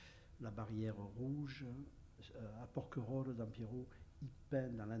la barrière rouge. À Porquerolles, dans Pierrot, il peint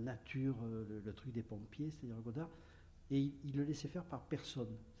dans la nature le truc des pompiers, c'est-à-dire Godard. Et il le laissait faire par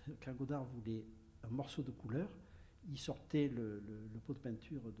personne. Quand Godard voulait un morceau de couleur, il sortait le pot de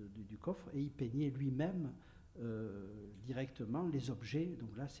peinture du coffre et il peignait lui-même directement les objets.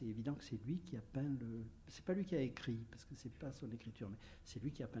 Donc là, c'est évident que c'est lui qui a peint c'est pas lui qui a écrit, parce que c'est pas son écriture, mais c'est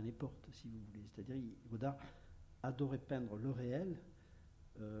lui qui a peint les portes, si vous voulez. C'est-à-dire, Godard adorait peindre le réel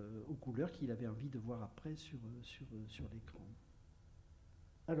aux couleurs qu'il avait envie de voir après sur l'écran.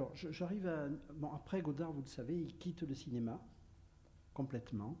 Alors, j'arrive à... Bon, après, Godard, vous le savez, il quitte le cinéma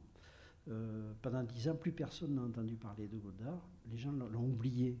complètement. Pendant 10 ans, plus personne n'a entendu parler de Godard. Les gens l'ont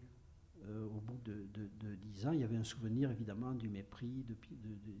oublié au bout de 10 ans. Il y avait un souvenir, évidemment, du Mépris,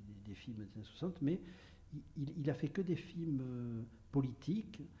 des films des années 60, mais il a fait que des films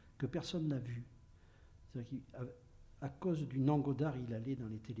politiques que personne n'a vus. C'est-à-dire à cause du nom Godard, il allait dans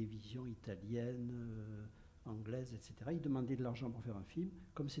les télévisions italiennes, anglaises, etc. Il demandait de l'argent pour faire un film.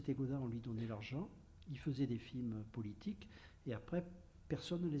 Comme c'était Godard, on lui donnait l'argent. Il faisait des films politiques. Et après,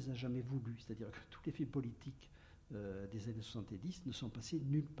 personne ne les a jamais voulus. C'est-à-dire que tous les films politiques des années 70 ne sont passés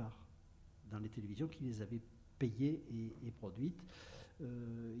nulle part dans les télévisions qui les avaient payées et produites.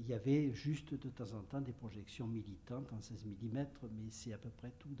 Il y avait juste de temps en temps des projections militantes en 16 mm, mais c'est à peu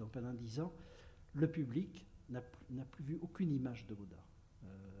près tout. Donc pendant 10 ans, le public n'a plus vu aucune image de Godard.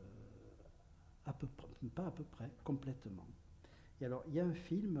 Pas à peu près, complètement. Et alors, il y a un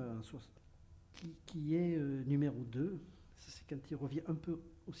film qui est numéro 2, c'est quand il revient un peu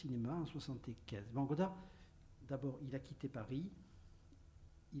au cinéma, en 1975. Bon, Godard, d'abord, il a quitté Paris,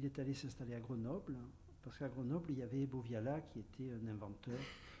 il est allé s'installer à Grenoble, parce qu'à Grenoble, il y avait Beau Viala, qui était un inventeur,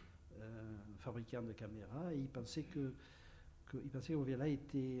 un fabricant de caméras, et il pensait que Beau Viala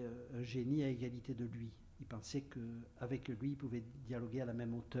était un génie à égalité de lui. Il pensait qu'avec lui, il pouvait dialoguer à la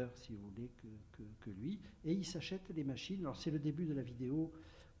même hauteur, si vous voulez, que lui. Et il s'achète les machines. Alors, c'est le début de la vidéo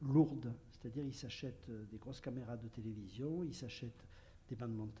lourde. C'est-à-dire, il s'achète des grosses caméras de télévision, il s'achète des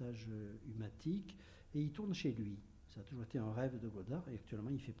bandes de montage humatiques, et il tourne chez lui. Ça a toujours été un rêve de Godard, et actuellement,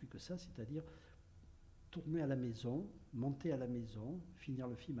 il ne fait plus que ça. C'est-à-dire, tourner à la maison, monter à la maison, finir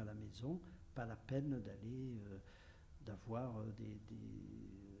le film à la maison, pas la peine d'avoir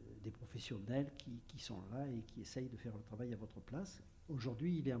des professionnels qui sont là et qui essayent de faire le travail à votre place.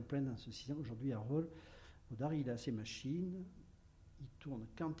 Aujourd'hui, il est en plein dans ce système. Aujourd'hui, à Roll, Godard, il a ses machines, il tourne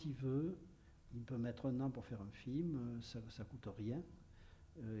quand il veut, il peut mettre 1 an pour faire un film, ça ne coûte rien,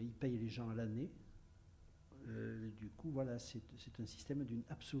 il paye les gens à l'année. Du coup, voilà, c'est un système d'une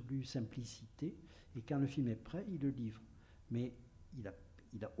absolue simplicité, et quand le film est prêt, il le livre. Mais il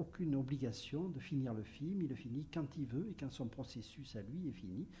n'a aucune obligation de finir le film, il le finit quand il veut et quand son processus à lui est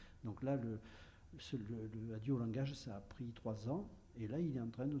fini. Donc là, le Adieu au langage, ça a pris 3 ans, et là, il est en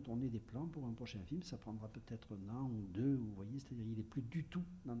train de tourner des plans pour un prochain film. Ça prendra peut-être 1 an ou 2, vous voyez, c'est-à-dire qu'il n'est plus du tout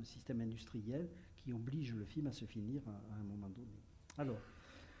dans le système industriel qui oblige le film à se finir à un moment donné. Alors,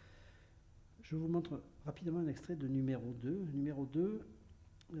 je vous montre rapidement un extrait de numéro 2. Numéro 2,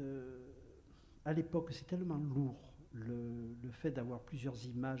 à l'époque, c'est tellement lourd, le fait d'avoir plusieurs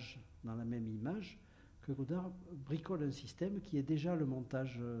images dans la même image, que Godard bricole un système qui est déjà le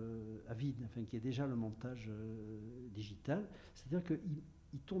montage à vide, enfin qui est déjà le montage digital. C'est-à-dire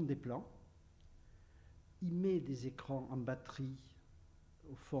qu'il tourne des plans, il met des écrans en batterie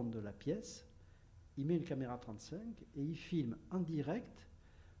au fond de la pièce, il met une caméra 35 et il filme en direct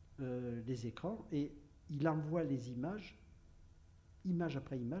les écrans, et il envoie les images, image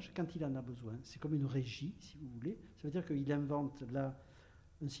après image, quand il en a besoin. C'est comme une régie, si vous voulez. Ça veut dire qu'il invente là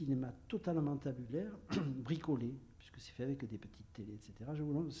un cinéma totalement tabulaire, bricolé, puisque c'est fait avec des petites télés, etc. Je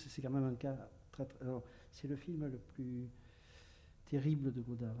vous montre, c'est quand même un cas alors, c'est le film le plus terrible de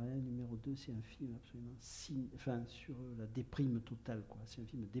Godard. Numéro 2, c'est un film absolument sur la déprime totale, quoi. C'est un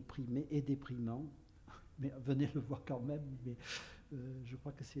film déprimé et déprimant. Mais venez le voir quand même. Mais je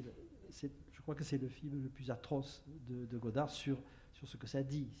crois que c'est le film le plus atroce de Godard sur ce que ça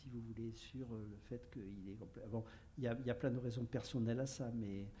dit, si vous voulez, sur le fait qu'il est complet. Bon, il y a plein de raisons personnelles à ça,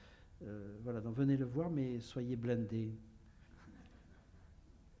 mais voilà, donc venez le voir, mais soyez blindés.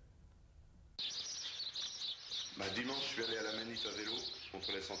 Dimanche, je suis allé à la manif à vélo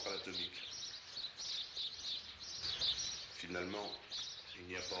contre les centrales atomiques. Finalement, il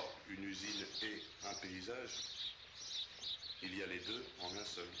n'y a pas une usine et un paysage. Il y a les deux en un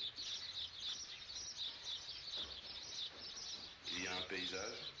seul. Il y a un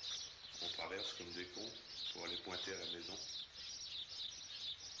paysage qu'on traverse comme des cons pour aller pointer à la maison.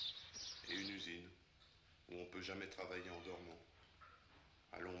 Et une usine où on ne peut jamais travailler en dormant,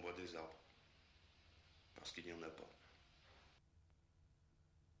 à l'ombre des arbres. Parce qu'il n'y en a pas.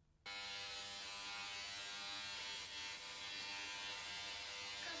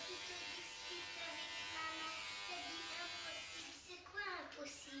 Quand tu te disputes avec maman, t'as dit impossible. C'est quoi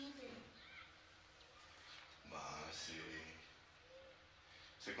impossible?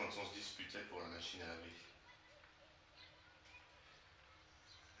 C'est quand on se disputait pour la machine à laver.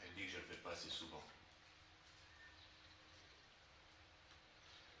 Elle dit que je le fais pas assez souvent.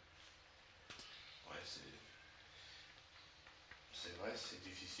 Ouais, c'est vrai, c'est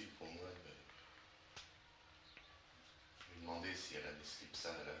difficile pour moi de lui demander si elle a des slips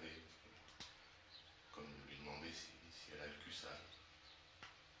sales à laver. Comme lui demander si elle a le cul sale.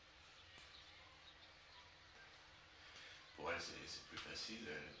 Pour elle, c'est plus facile.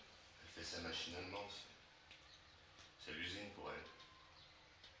 Elle fait ça machinalement. C'est l'usine pour elle.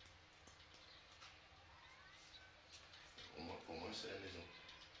 Pour moi, c'est la maison.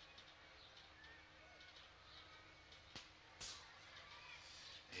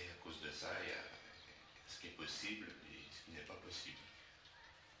 possible et ce qui n'est pas possible.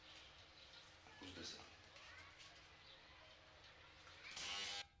 À cause de ça.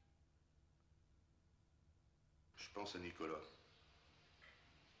 Je pense à Nicolas.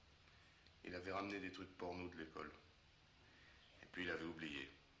 Il avait ramené des trucs porno de l'école. Et puis il avait oublié.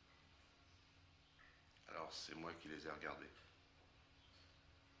 Alors c'est moi qui les ai regardés.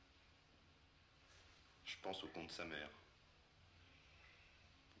 Je pense au compte de sa mère.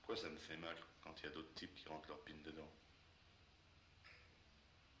 Pourquoi ça me fait mal quand il y a d'autres types qui rentrent leur pine dedans?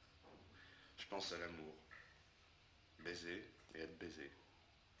 Je pense à l'amour. Baiser et être baisé.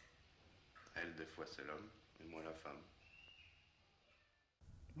 Elle, des fois, c'est l'homme, et moi, la femme.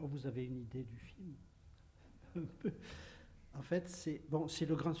 Vous avez une idée du film? Un peu. En fait, c'est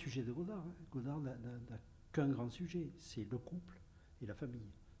le grand sujet de Godard. Hein. Godard n'a qu'un grand sujet, c'est le couple et la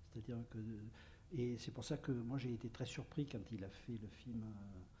famille. C'est-à-dire que... Et c'est pour ça que moi, j'ai été très surpris quand il a fait le film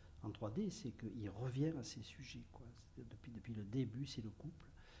en 3D, c'est qu'il revient à ces sujets. Quoi. Depuis le début, c'est le couple.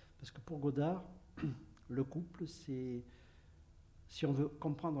 Parce que pour Godard, le couple, c'est... Si on veut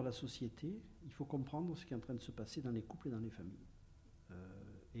comprendre la société, il faut comprendre ce qui est en train de se passer dans les couples et dans les familles.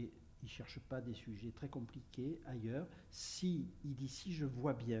 Et il ne cherche pas des sujets très compliqués ailleurs. Il dit, si je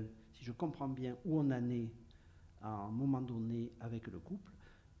vois bien, si je comprends bien où on en est à un moment donné avec le couple,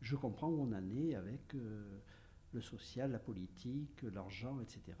 je comprends où on en est avec le social, la politique, l'argent,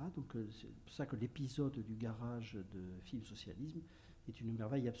 etc. Donc c'est pour ça que l'épisode du garage de Film Socialisme est une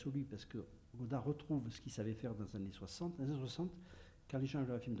merveille absolue, parce que Godard retrouve ce qu'il savait faire dans les années 60. Dans les années 60, quand les gens allaient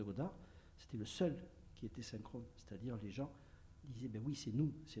voir un film de Godard, c'était le seul qui était synchrone. C'est-à-dire les gens disaient, ben oui, c'est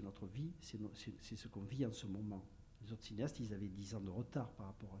nous, c'est notre vie, c'est ce qu'on vit en ce moment. Les autres cinéastes, ils avaient 10 ans de retard par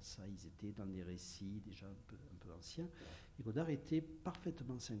rapport à ça. Ils étaient dans des récits déjà un peu anciens. Et Godard était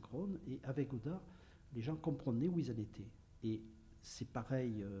parfaitement synchrone. Et avec Godard, les gens comprenaient où ils en étaient. Et c'est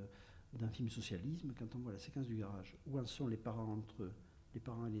pareil dans Film Socialisme, quand on voit la séquence du garage, où en sont les parents entre eux, les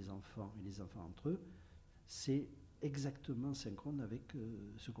parents et les enfants entre eux, c'est exactement synchrone avec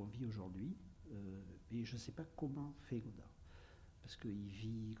ce qu'on vit aujourd'hui. Et je ne sais pas comment fait Godard. Parce qu'il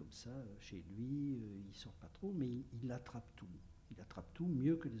vit comme ça chez lui, il ne sort pas trop, mais il attrape tout. Il attrape tout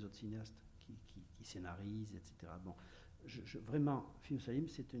mieux que les autres cinéastes qui scénarisent, etc. Bon, vraiment, Film Salim,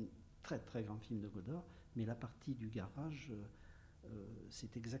 c'est un très très grand film de Godard, mais la partie du garage,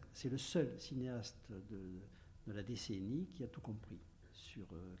 c'est le seul cinéaste de la décennie qui a tout compris sur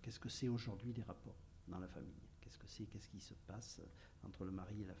qu'est-ce que c'est aujourd'hui les rapports dans la famille. Qu'est-ce qui se passe entre le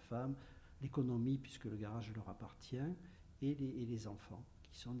mari et la femme, l'économie, puisque le garage leur appartient, et les enfants,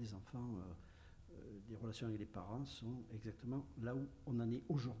 qui sont des enfants, des relations avec les parents sont exactement là où on en est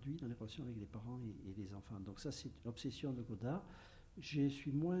aujourd'hui dans les relations avec les parents et les enfants. Donc ça, c'est l'obsession de Godard. J'ai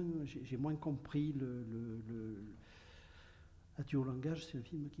moins compris Adieu au langage, c'est un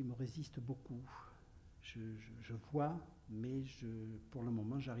film qui me résiste beaucoup. Je vois, mais pour le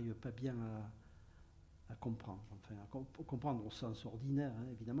moment, j'arrive pas bien à comprendre. Enfin, à comprendre au sens ordinaire. Hein.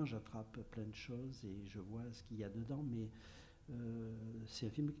 Évidemment, j'attrape plein de choses et je vois ce qu'il y a dedans, mais c'est un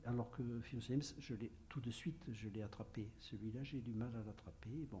film, alors que Film Salim, tout de suite, je l'ai attrapé. Celui-là, j'ai du mal à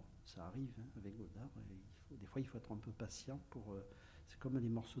l'attraper. Bon, ça arrive hein, avec Godard. Des fois, il faut être un peu patient pour... c'est comme les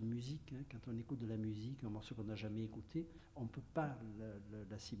morceaux de musique. Hein. Quand on écoute de la musique, un morceau qu'on n'a jamais écouté, on ne peut pas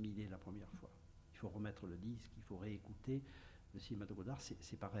l'assimiler la première fois. Il faut remettre le disque, il faut réécouter. Le cinéma de Godard,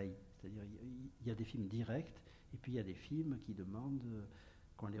 c'est pareil. C'est-à-dire, il y a des films directs, et puis il y a des films qui demandent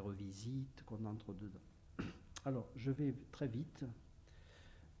qu'on les revisite, qu'on entre dedans. Alors, je vais très vite.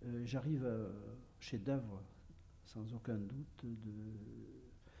 J'arrive chef-d'œuvre, sans aucun doute, de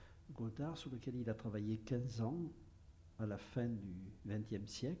Godard, sur lequel il a travaillé 15 ans, à la fin du XXe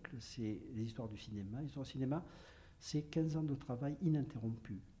siècle. C'est les histoires du cinéma. L'histoire du cinéma, c'est 15 ans de travail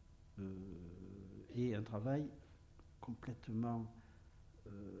ininterrompu. Et un travail complètement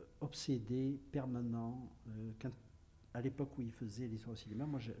obsédé, permanent. À l'époque où il faisait l'histoire du cinéma,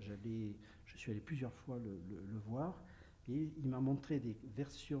 moi je suis allé plusieurs fois le voir, et il m'a montré des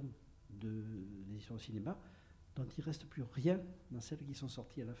versions des histoires du cinéma dont il ne reste plus rien dans celles qui sont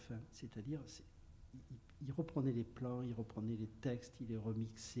sorties à la fin. C'est-à-dire, il reprenait les plans, il reprenait les textes, il les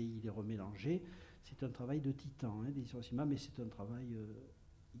remixait, il les remélangeait. C'est un travail de titan, hein, des histoires du cinéma, mais c'est un travail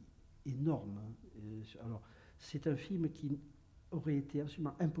énorme. Hein. Alors, c'est un film qui aurait été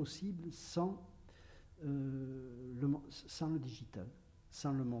absolument impossible sans le digital,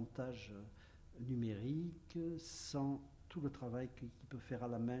 sans le montage numérique, sans tout le travail qu'il peut faire à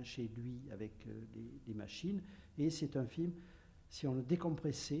la main chez lui avec les machines. Et c'est un film, si on le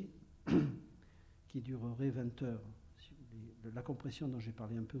décompressait, qui durerait 20 heures. La compression dont j'ai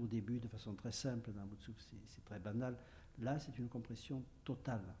parlé un peu au début, de façon très simple dans Boutsouf, c'est très banal. Là, c'est une compression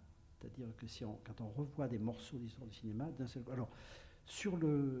totale. C'est-à-dire que quand on revoit des morceaux d'histoire du cinéma, d'un seul coup... Alors, sur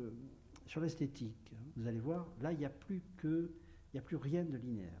l'esthétique, vous allez voir, là, il n'y a plus rien de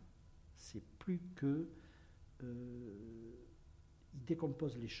linéaire. C'est plus que... il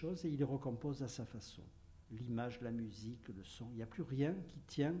décompose les choses et il les recompose à sa façon. L'image, la musique, le son, il n'y a plus rien qui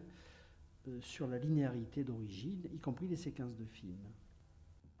tient sur la linéarité d'origine, y compris les séquences de films.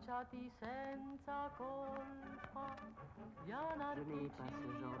 Je n'ai pas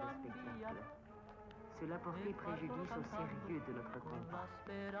ce genre de spectacle. Cela portait préjudice au sérieux de notre combat.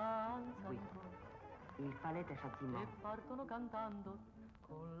 Oui, il fallait un châtiment.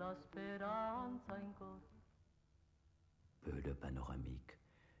 Peu de panoramique,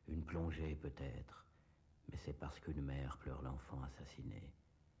 une plongée peut-être, mais c'est parce qu'une mère pleure l'enfant assassiné.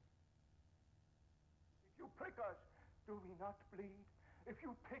 If you prick us, do we not bleed? If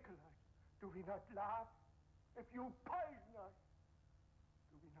you tickle us, do we not laugh? If you poison us,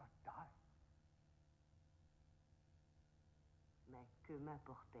 do we not die? Mais que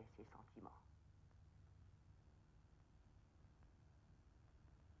m'importaient ces sentiments?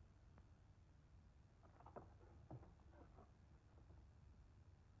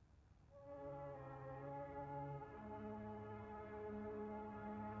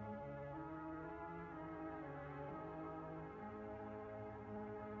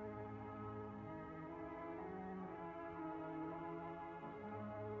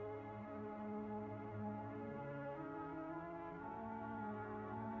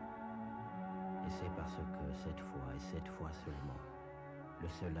 C'est parce que cette fois seulement, le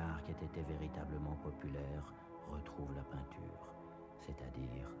seul art qui ait été véritablement populaire retrouve la peinture,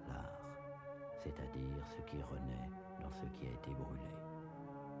 c'est-à-dire l'art, c'est-à-dire ce qui renaît dans ce qui a été brûlé.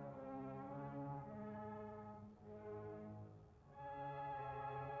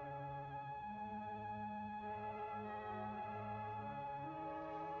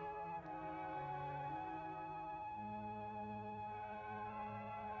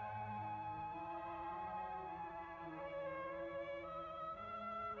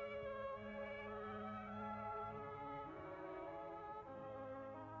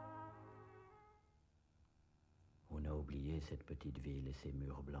 On a oublié cette petite ville et ses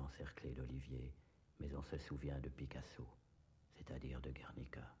murs blancs cerclés d'oliviers, mais on se souvient de Picasso, c'est-à-dire de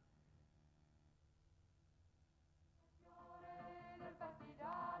Guernica.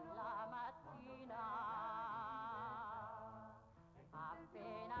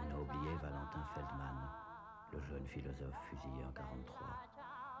 On a oublié Valentin Feldman, le jeune philosophe fusillé en 1943,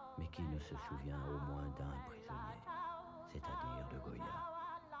 mais qui ne se souvient au moins d'un prisonnier, c'est-à-dire de Goya.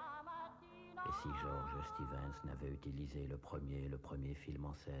 Et si George Stevens n'avait utilisé le premier film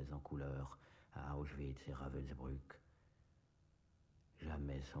en 16 en couleur à Auschwitz et Ravensbrück,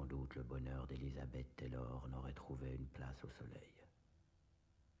 jamais sans doute le bonheur d'Elizabeth Taylor n'aurait trouvé une place au soleil.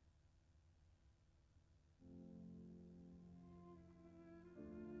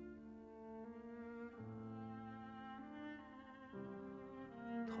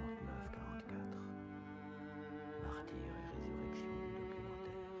 Martyr et résurrection du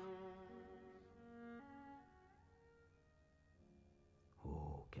documentaire.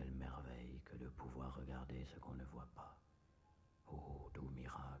 Oh, quelle merveille que de pouvoir regarder ce qu'on ne voit pas. Oh, doux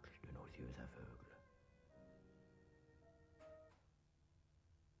miracle de nos yeux aveugles.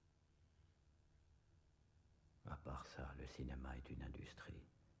 À part ça, le cinéma est une industrie.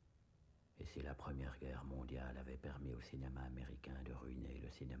 Et si la Première Guerre mondiale avait permis au cinéma américain de ruiner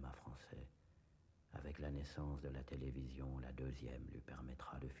le cinéma français, avec la naissance de la télévision, la deuxième lui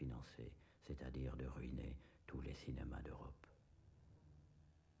permettra de financer, c'est-à-dire de ruiner tous les cinémas d'Europe.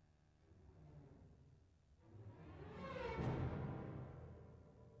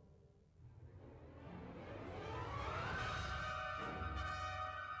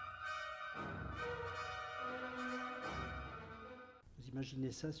 Vous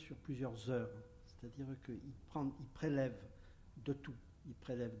imaginez ça sur plusieurs heures, c'est-à-dire qu'il prélève de tout. Il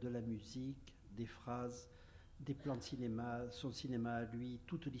prélève de la musique, des phrases, des plans de cinéma, son cinéma à lui,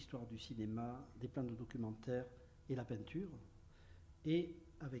 toute l'histoire du cinéma, des plans de documentaire et la peinture. Et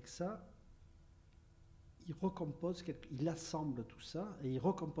avec ça, il assemble tout ça et il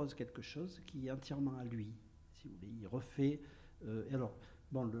recompose quelque chose qui est entièrement à lui, si vous voulez. Il refait... alors,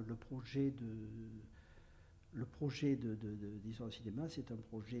 bon, le projet d'histoire du cinéma, c'est un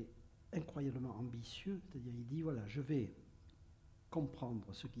projet incroyablement ambitieux. C'est-à-dire, il dit, voilà, je vais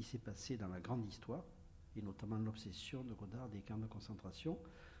comprendre ce qui s'est passé dans la grande histoire, et notamment l'obsession de Godard des camps de concentration,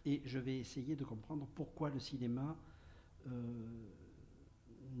 et je vais essayer de comprendre pourquoi le cinéma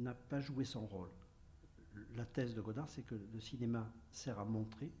n'a pas joué son rôle. La thèse de Godard, c'est que le cinéma sert à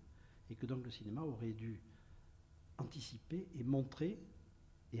montrer, et que donc le cinéma aurait dû anticiper et montrer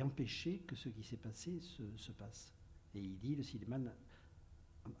et empêcher que ce qui s'est passé se passe. Et il dit le cinéma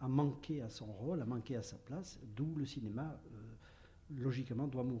a manqué à son rôle, a manqué à sa place, d'où le cinéma, logiquement,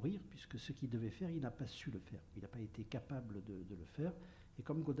 doit mourir, puisque ce qu'il devait faire, il n'a pas su le faire. Il n'a pas été capable de le faire. Et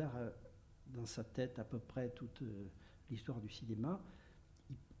comme Godard a dans sa tête à peu près toute l'histoire du cinéma,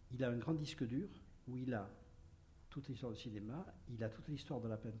 il a un grand disque dur où il a toute l'histoire du cinéma, il a toute l'histoire de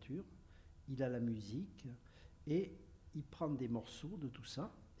la peinture, il a la musique, et il prend des morceaux de tout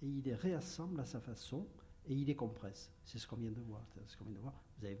ça, et il les réassemble à sa façon, et il les compresse. C'est ce qu'on vient de voir.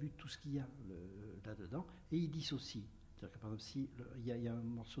 Vous avez vu tout ce qu'il y a là-dedans, et il dissocie. C'est-à-dire que par exemple, s'il y a un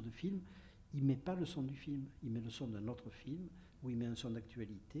morceau de film, il ne met pas le son du film, il met le son d'un autre film, où il met un son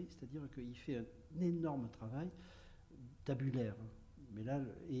d'actualité, c'est-à-dire qu'il fait un énorme travail tabulaire. Mais là,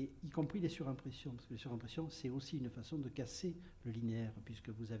 et y compris les surimpressions, parce que les surimpressions, c'est aussi une façon de casser le linéaire, puisque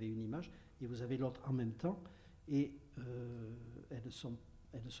vous avez une image et vous avez l'autre en même temps, et elles sont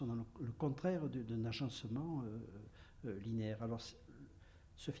dans le contraire d'un agencement linéaire. Alors,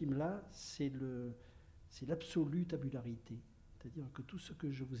 ce film-là, c'est l'absolue tabularité. C'est-à-dire que tout ce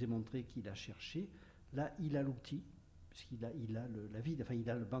que je vous ai montré qu'il a cherché, là, il a l'outil, puisqu'il a il a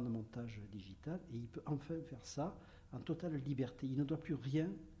le banc de montage digital, et il peut enfin faire ça en totale liberté. Il ne doit plus rien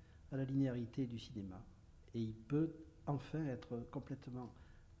à la linéarité du cinéma. Et il peut enfin être complètement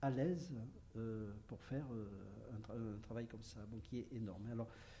à l'aise pour faire un travail comme ça, donc qui est énorme. Alors,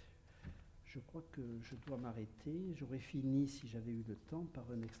 je crois que je dois m'arrêter. J'aurais fini, si j'avais eu le temps,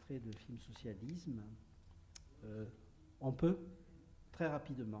 par un extrait de film Socialisme. On peut, très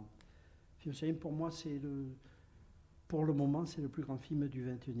rapidement. Film Socialisme, pour moi, pour le moment, c'est le plus grand film du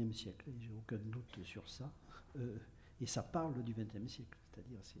XXIe siècle. J'ai aucun doute sur ça. Et ça parle du XXe siècle.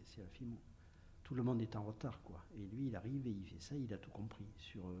 C'est-à-dire, c'est un film où tout le monde est en retard, quoi. Et lui, il arrive et il fait ça, il a tout compris.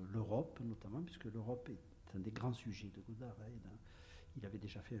 Sur l'Europe, notamment, puisque l'Europe est un des grands sujets de Godard. Il avait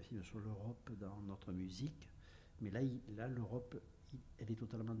déjà fait un film sur l'Europe dans Notre musique. Mais là l'Europe, elle est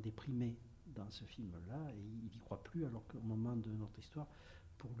totalement déprimée dans ce film-là. Et il n'y croit plus, alors qu'au moment de notre histoire,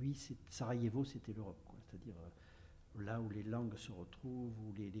 pour lui, Sarajevo, c'était l'Europe, quoi. C'est-à-dire là où les langues se retrouvent,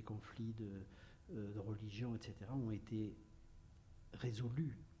 où les conflits de religion, etc., ont été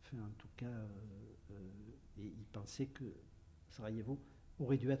résolus. Enfin, en tout cas, et il pensait que Sarajevo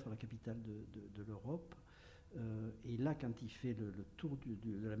aurait dû être la capitale de l'Europe. Et là, quand il fait le tour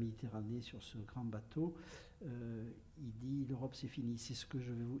de la Méditerranée sur ce grand bateau, il dit l'Europe c'est fini, c'est ce que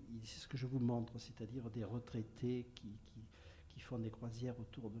je vous montre, c'est-à-dire des retraités qui font des croisières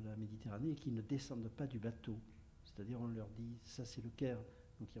autour de la Méditerranée et qui ne descendent pas du bateau. C'est-à-dire on leur dit ça c'est le Caire,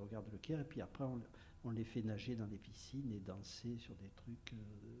 donc ils regardent le Caire et puis après on les fait nager dans des piscines et danser sur des trucs,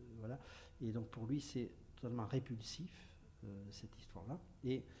 voilà. Et donc pour lui c'est totalement répulsif cette histoire-là.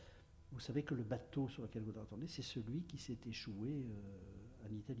 Et vous savez que le bateau sur lequel vous attendez, c'est celui qui s'est échoué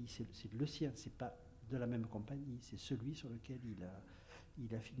en Italie. C'est le sien, c'est pas de la même compagnie, c'est celui sur lequel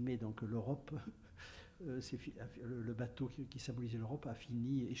il a filmé. Donc l'Europe, le bateau qui symbolisait l'Europe a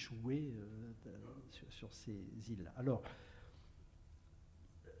fini échoué sur ces îles-là. Alors,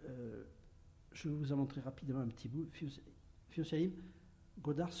 je vais vous en montrer rapidement un petit bout. Film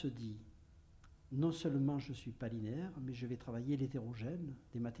Godard se dit, non seulement je ne suis pas linéaire, mais je vais travailler l'hétérogène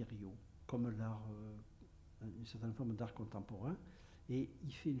des matériaux, comme l'art, une certaine forme d'art contemporain. Et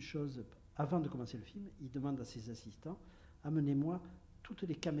il fait une chose, avant de commencer le film, il demande à ses assistants, amenez-moi toutes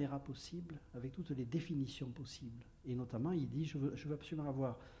les caméras possibles, avec toutes les définitions possibles. Et notamment, il dit, je veux absolument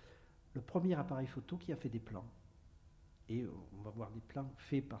avoir le premier appareil photo qui a fait des plans. Et on va voir des plans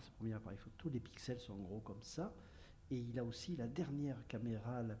faits par ce premier appareil photo, les pixels sont gros comme ça. Et il a aussi la dernière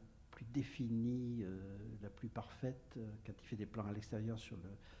caméra, la plus définie, la plus parfaite, quand il fait des plans à l'extérieur sur le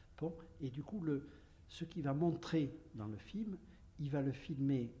pont. Et du coup, ce qu'il va montrer dans le film, il va le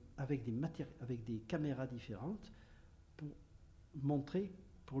filmer avec des caméras différentes pour montrer,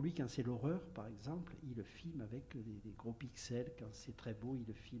 pour lui, quand c'est l'horreur, par exemple, il le filme avec des gros pixels. Quand c'est très beau, il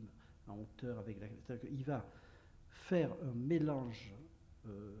le filme en hauteur avec il va faire un mélange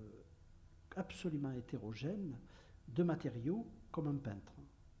absolument hétérogène de matériaux comme un peintre.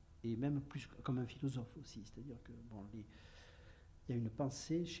 Et même plus comme un philosophe aussi. C'est-à-dire que il y a une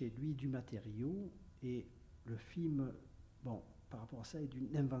pensée chez lui du matériau, et le film, par rapport à ça, est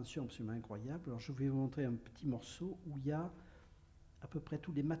d'une invention absolument incroyable. Alors je vais vous montrer un petit morceau où il y a à peu près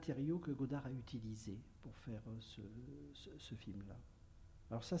tous les matériaux que Godard a utilisés pour faire ce film-là.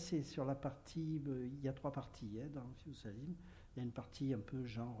 Alors ça, c'est sur la partie, il y a 3 parties dans le film Socialisme. Il y a une partie un peu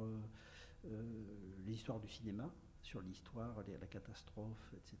genre l'histoire du cinéma, sur l'histoire, la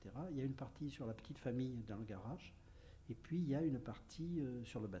catastrophe, etc. Il y a une partie sur la petite famille dans le garage, et puis il y a une partie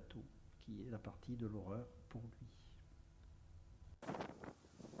sur le bateau, qui est la partie de l'horreur pour lui.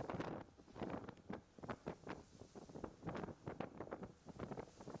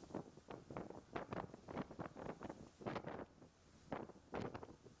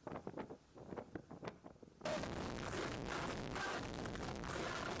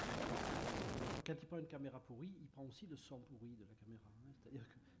 quand il prend une caméra pourrie, il prend aussi le son pourri de la caméra. Hein. C'est-à-dire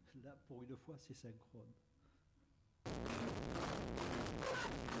que là, pour une fois, c'est synchrone.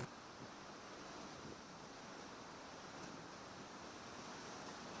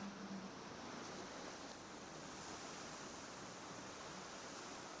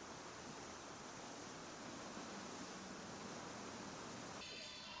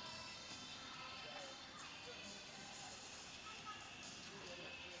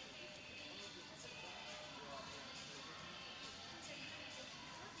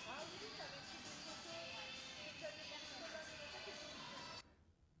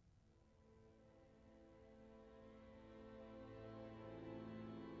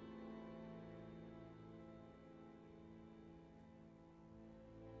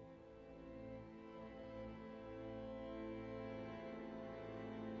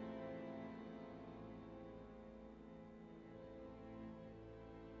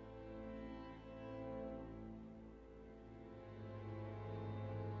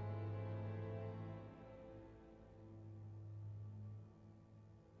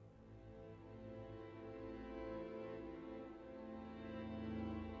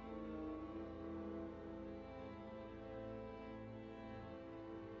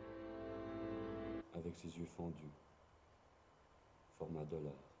 Avec ses yeux fendus, format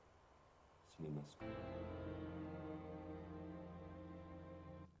dollar, cinémascope.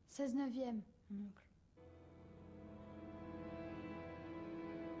 16/9, mon oncle.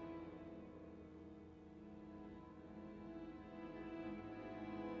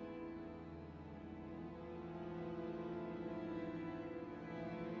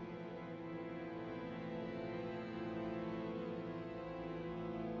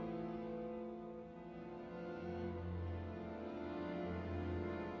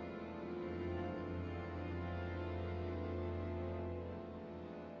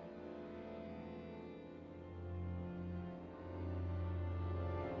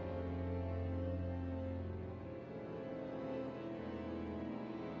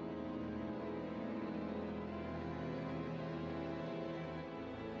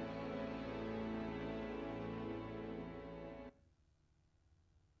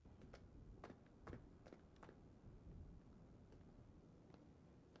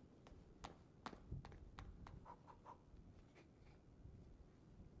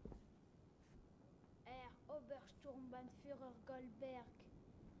 Obersturmbannführer Goldberg.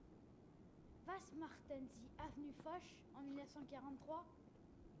 Was machten Sie Avenue Foch en 1943?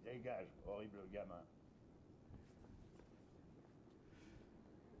 Dégage, horrible gamin.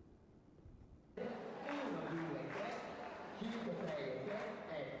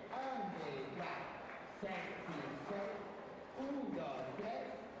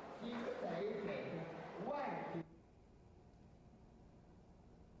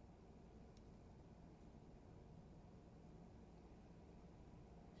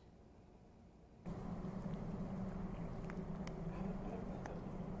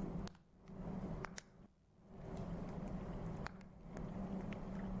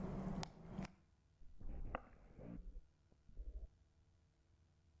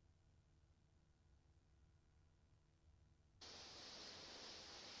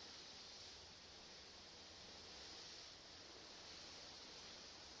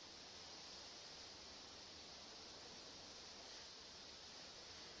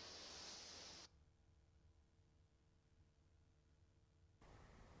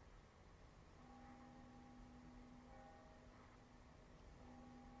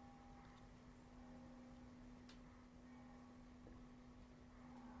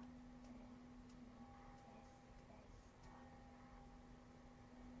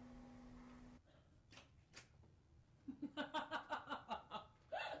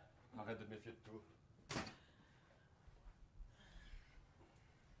 Arrête de te méfier de tout.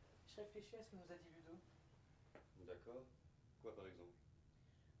 Je réfléchis à ce que nous a dit Ludo. D'accord. Quoi par exemple?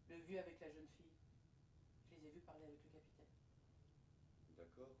 Le vu avec la jeune fille. Je les ai vus parler avec le capitaine.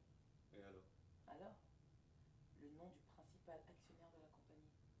 D'accord. Et alors? Alors, le nom du principal actionnaire de la compagnie.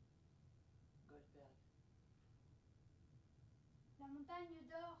 Goldberg. La montagne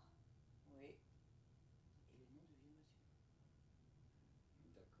d'or. Oui. Et le nom du vieux monsieur.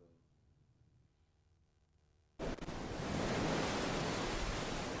 D'accord.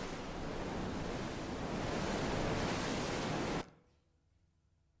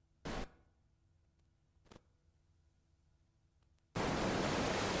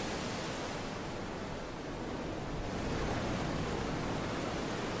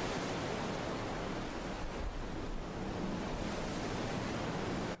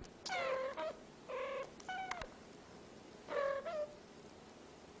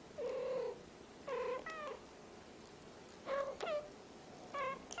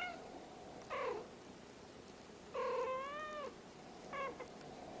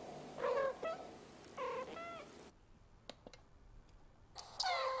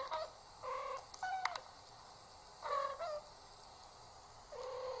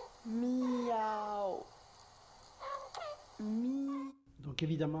 Donc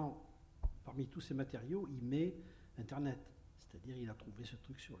évidemment, parmi tous ces matériaux, il met Internet. C'est-à-dire il a trouvé ce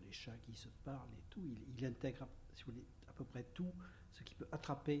truc sur les chats qui se parlent et tout. Il intègre, si vous voulez, à peu près tout ce qu'il peut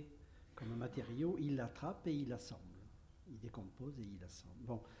attraper comme matériau, il l'attrape et il l'assemble. Il décompose et il assemble.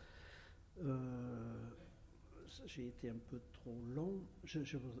 Bon. J'ai été un peu trop long. Je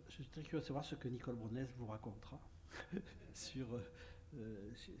suis très curieux de savoir ce que Nicole Brunès vous racontera sur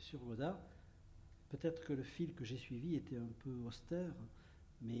Godard. Peut-être que le fil que j'ai suivi était un peu austère,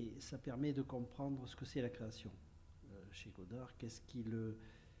 mais ça permet de comprendre ce que c'est la création chez Godard, qu'est-ce qui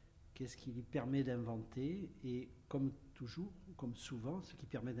lui permet d'inventer, et comme toujours, comme souvent, ce qui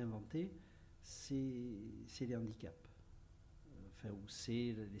permet d'inventer, c'est les handicaps. Ou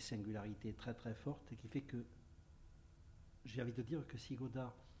c'est les singularités très très fortes, et qui fait que j'ai envie de dire que si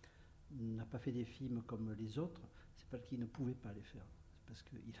Godard n'a pas fait des films comme les autres, c'est parce qu'il ne pouvait pas les faire. C'est parce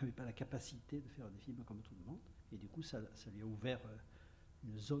qu'il n'avait pas la capacité de faire des films comme tout le monde. Et du coup, ça lui a ouvert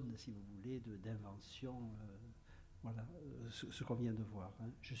une zone, si vous voulez, d'invention. Voilà, ce qu'on vient de voir.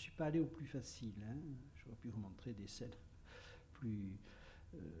 Hein. Je ne suis pas allé au plus facile. Hein. J'aurais pu vous montrer des scènes plus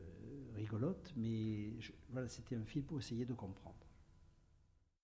rigolotes, mais voilà, c'était un film pour essayer de comprendre.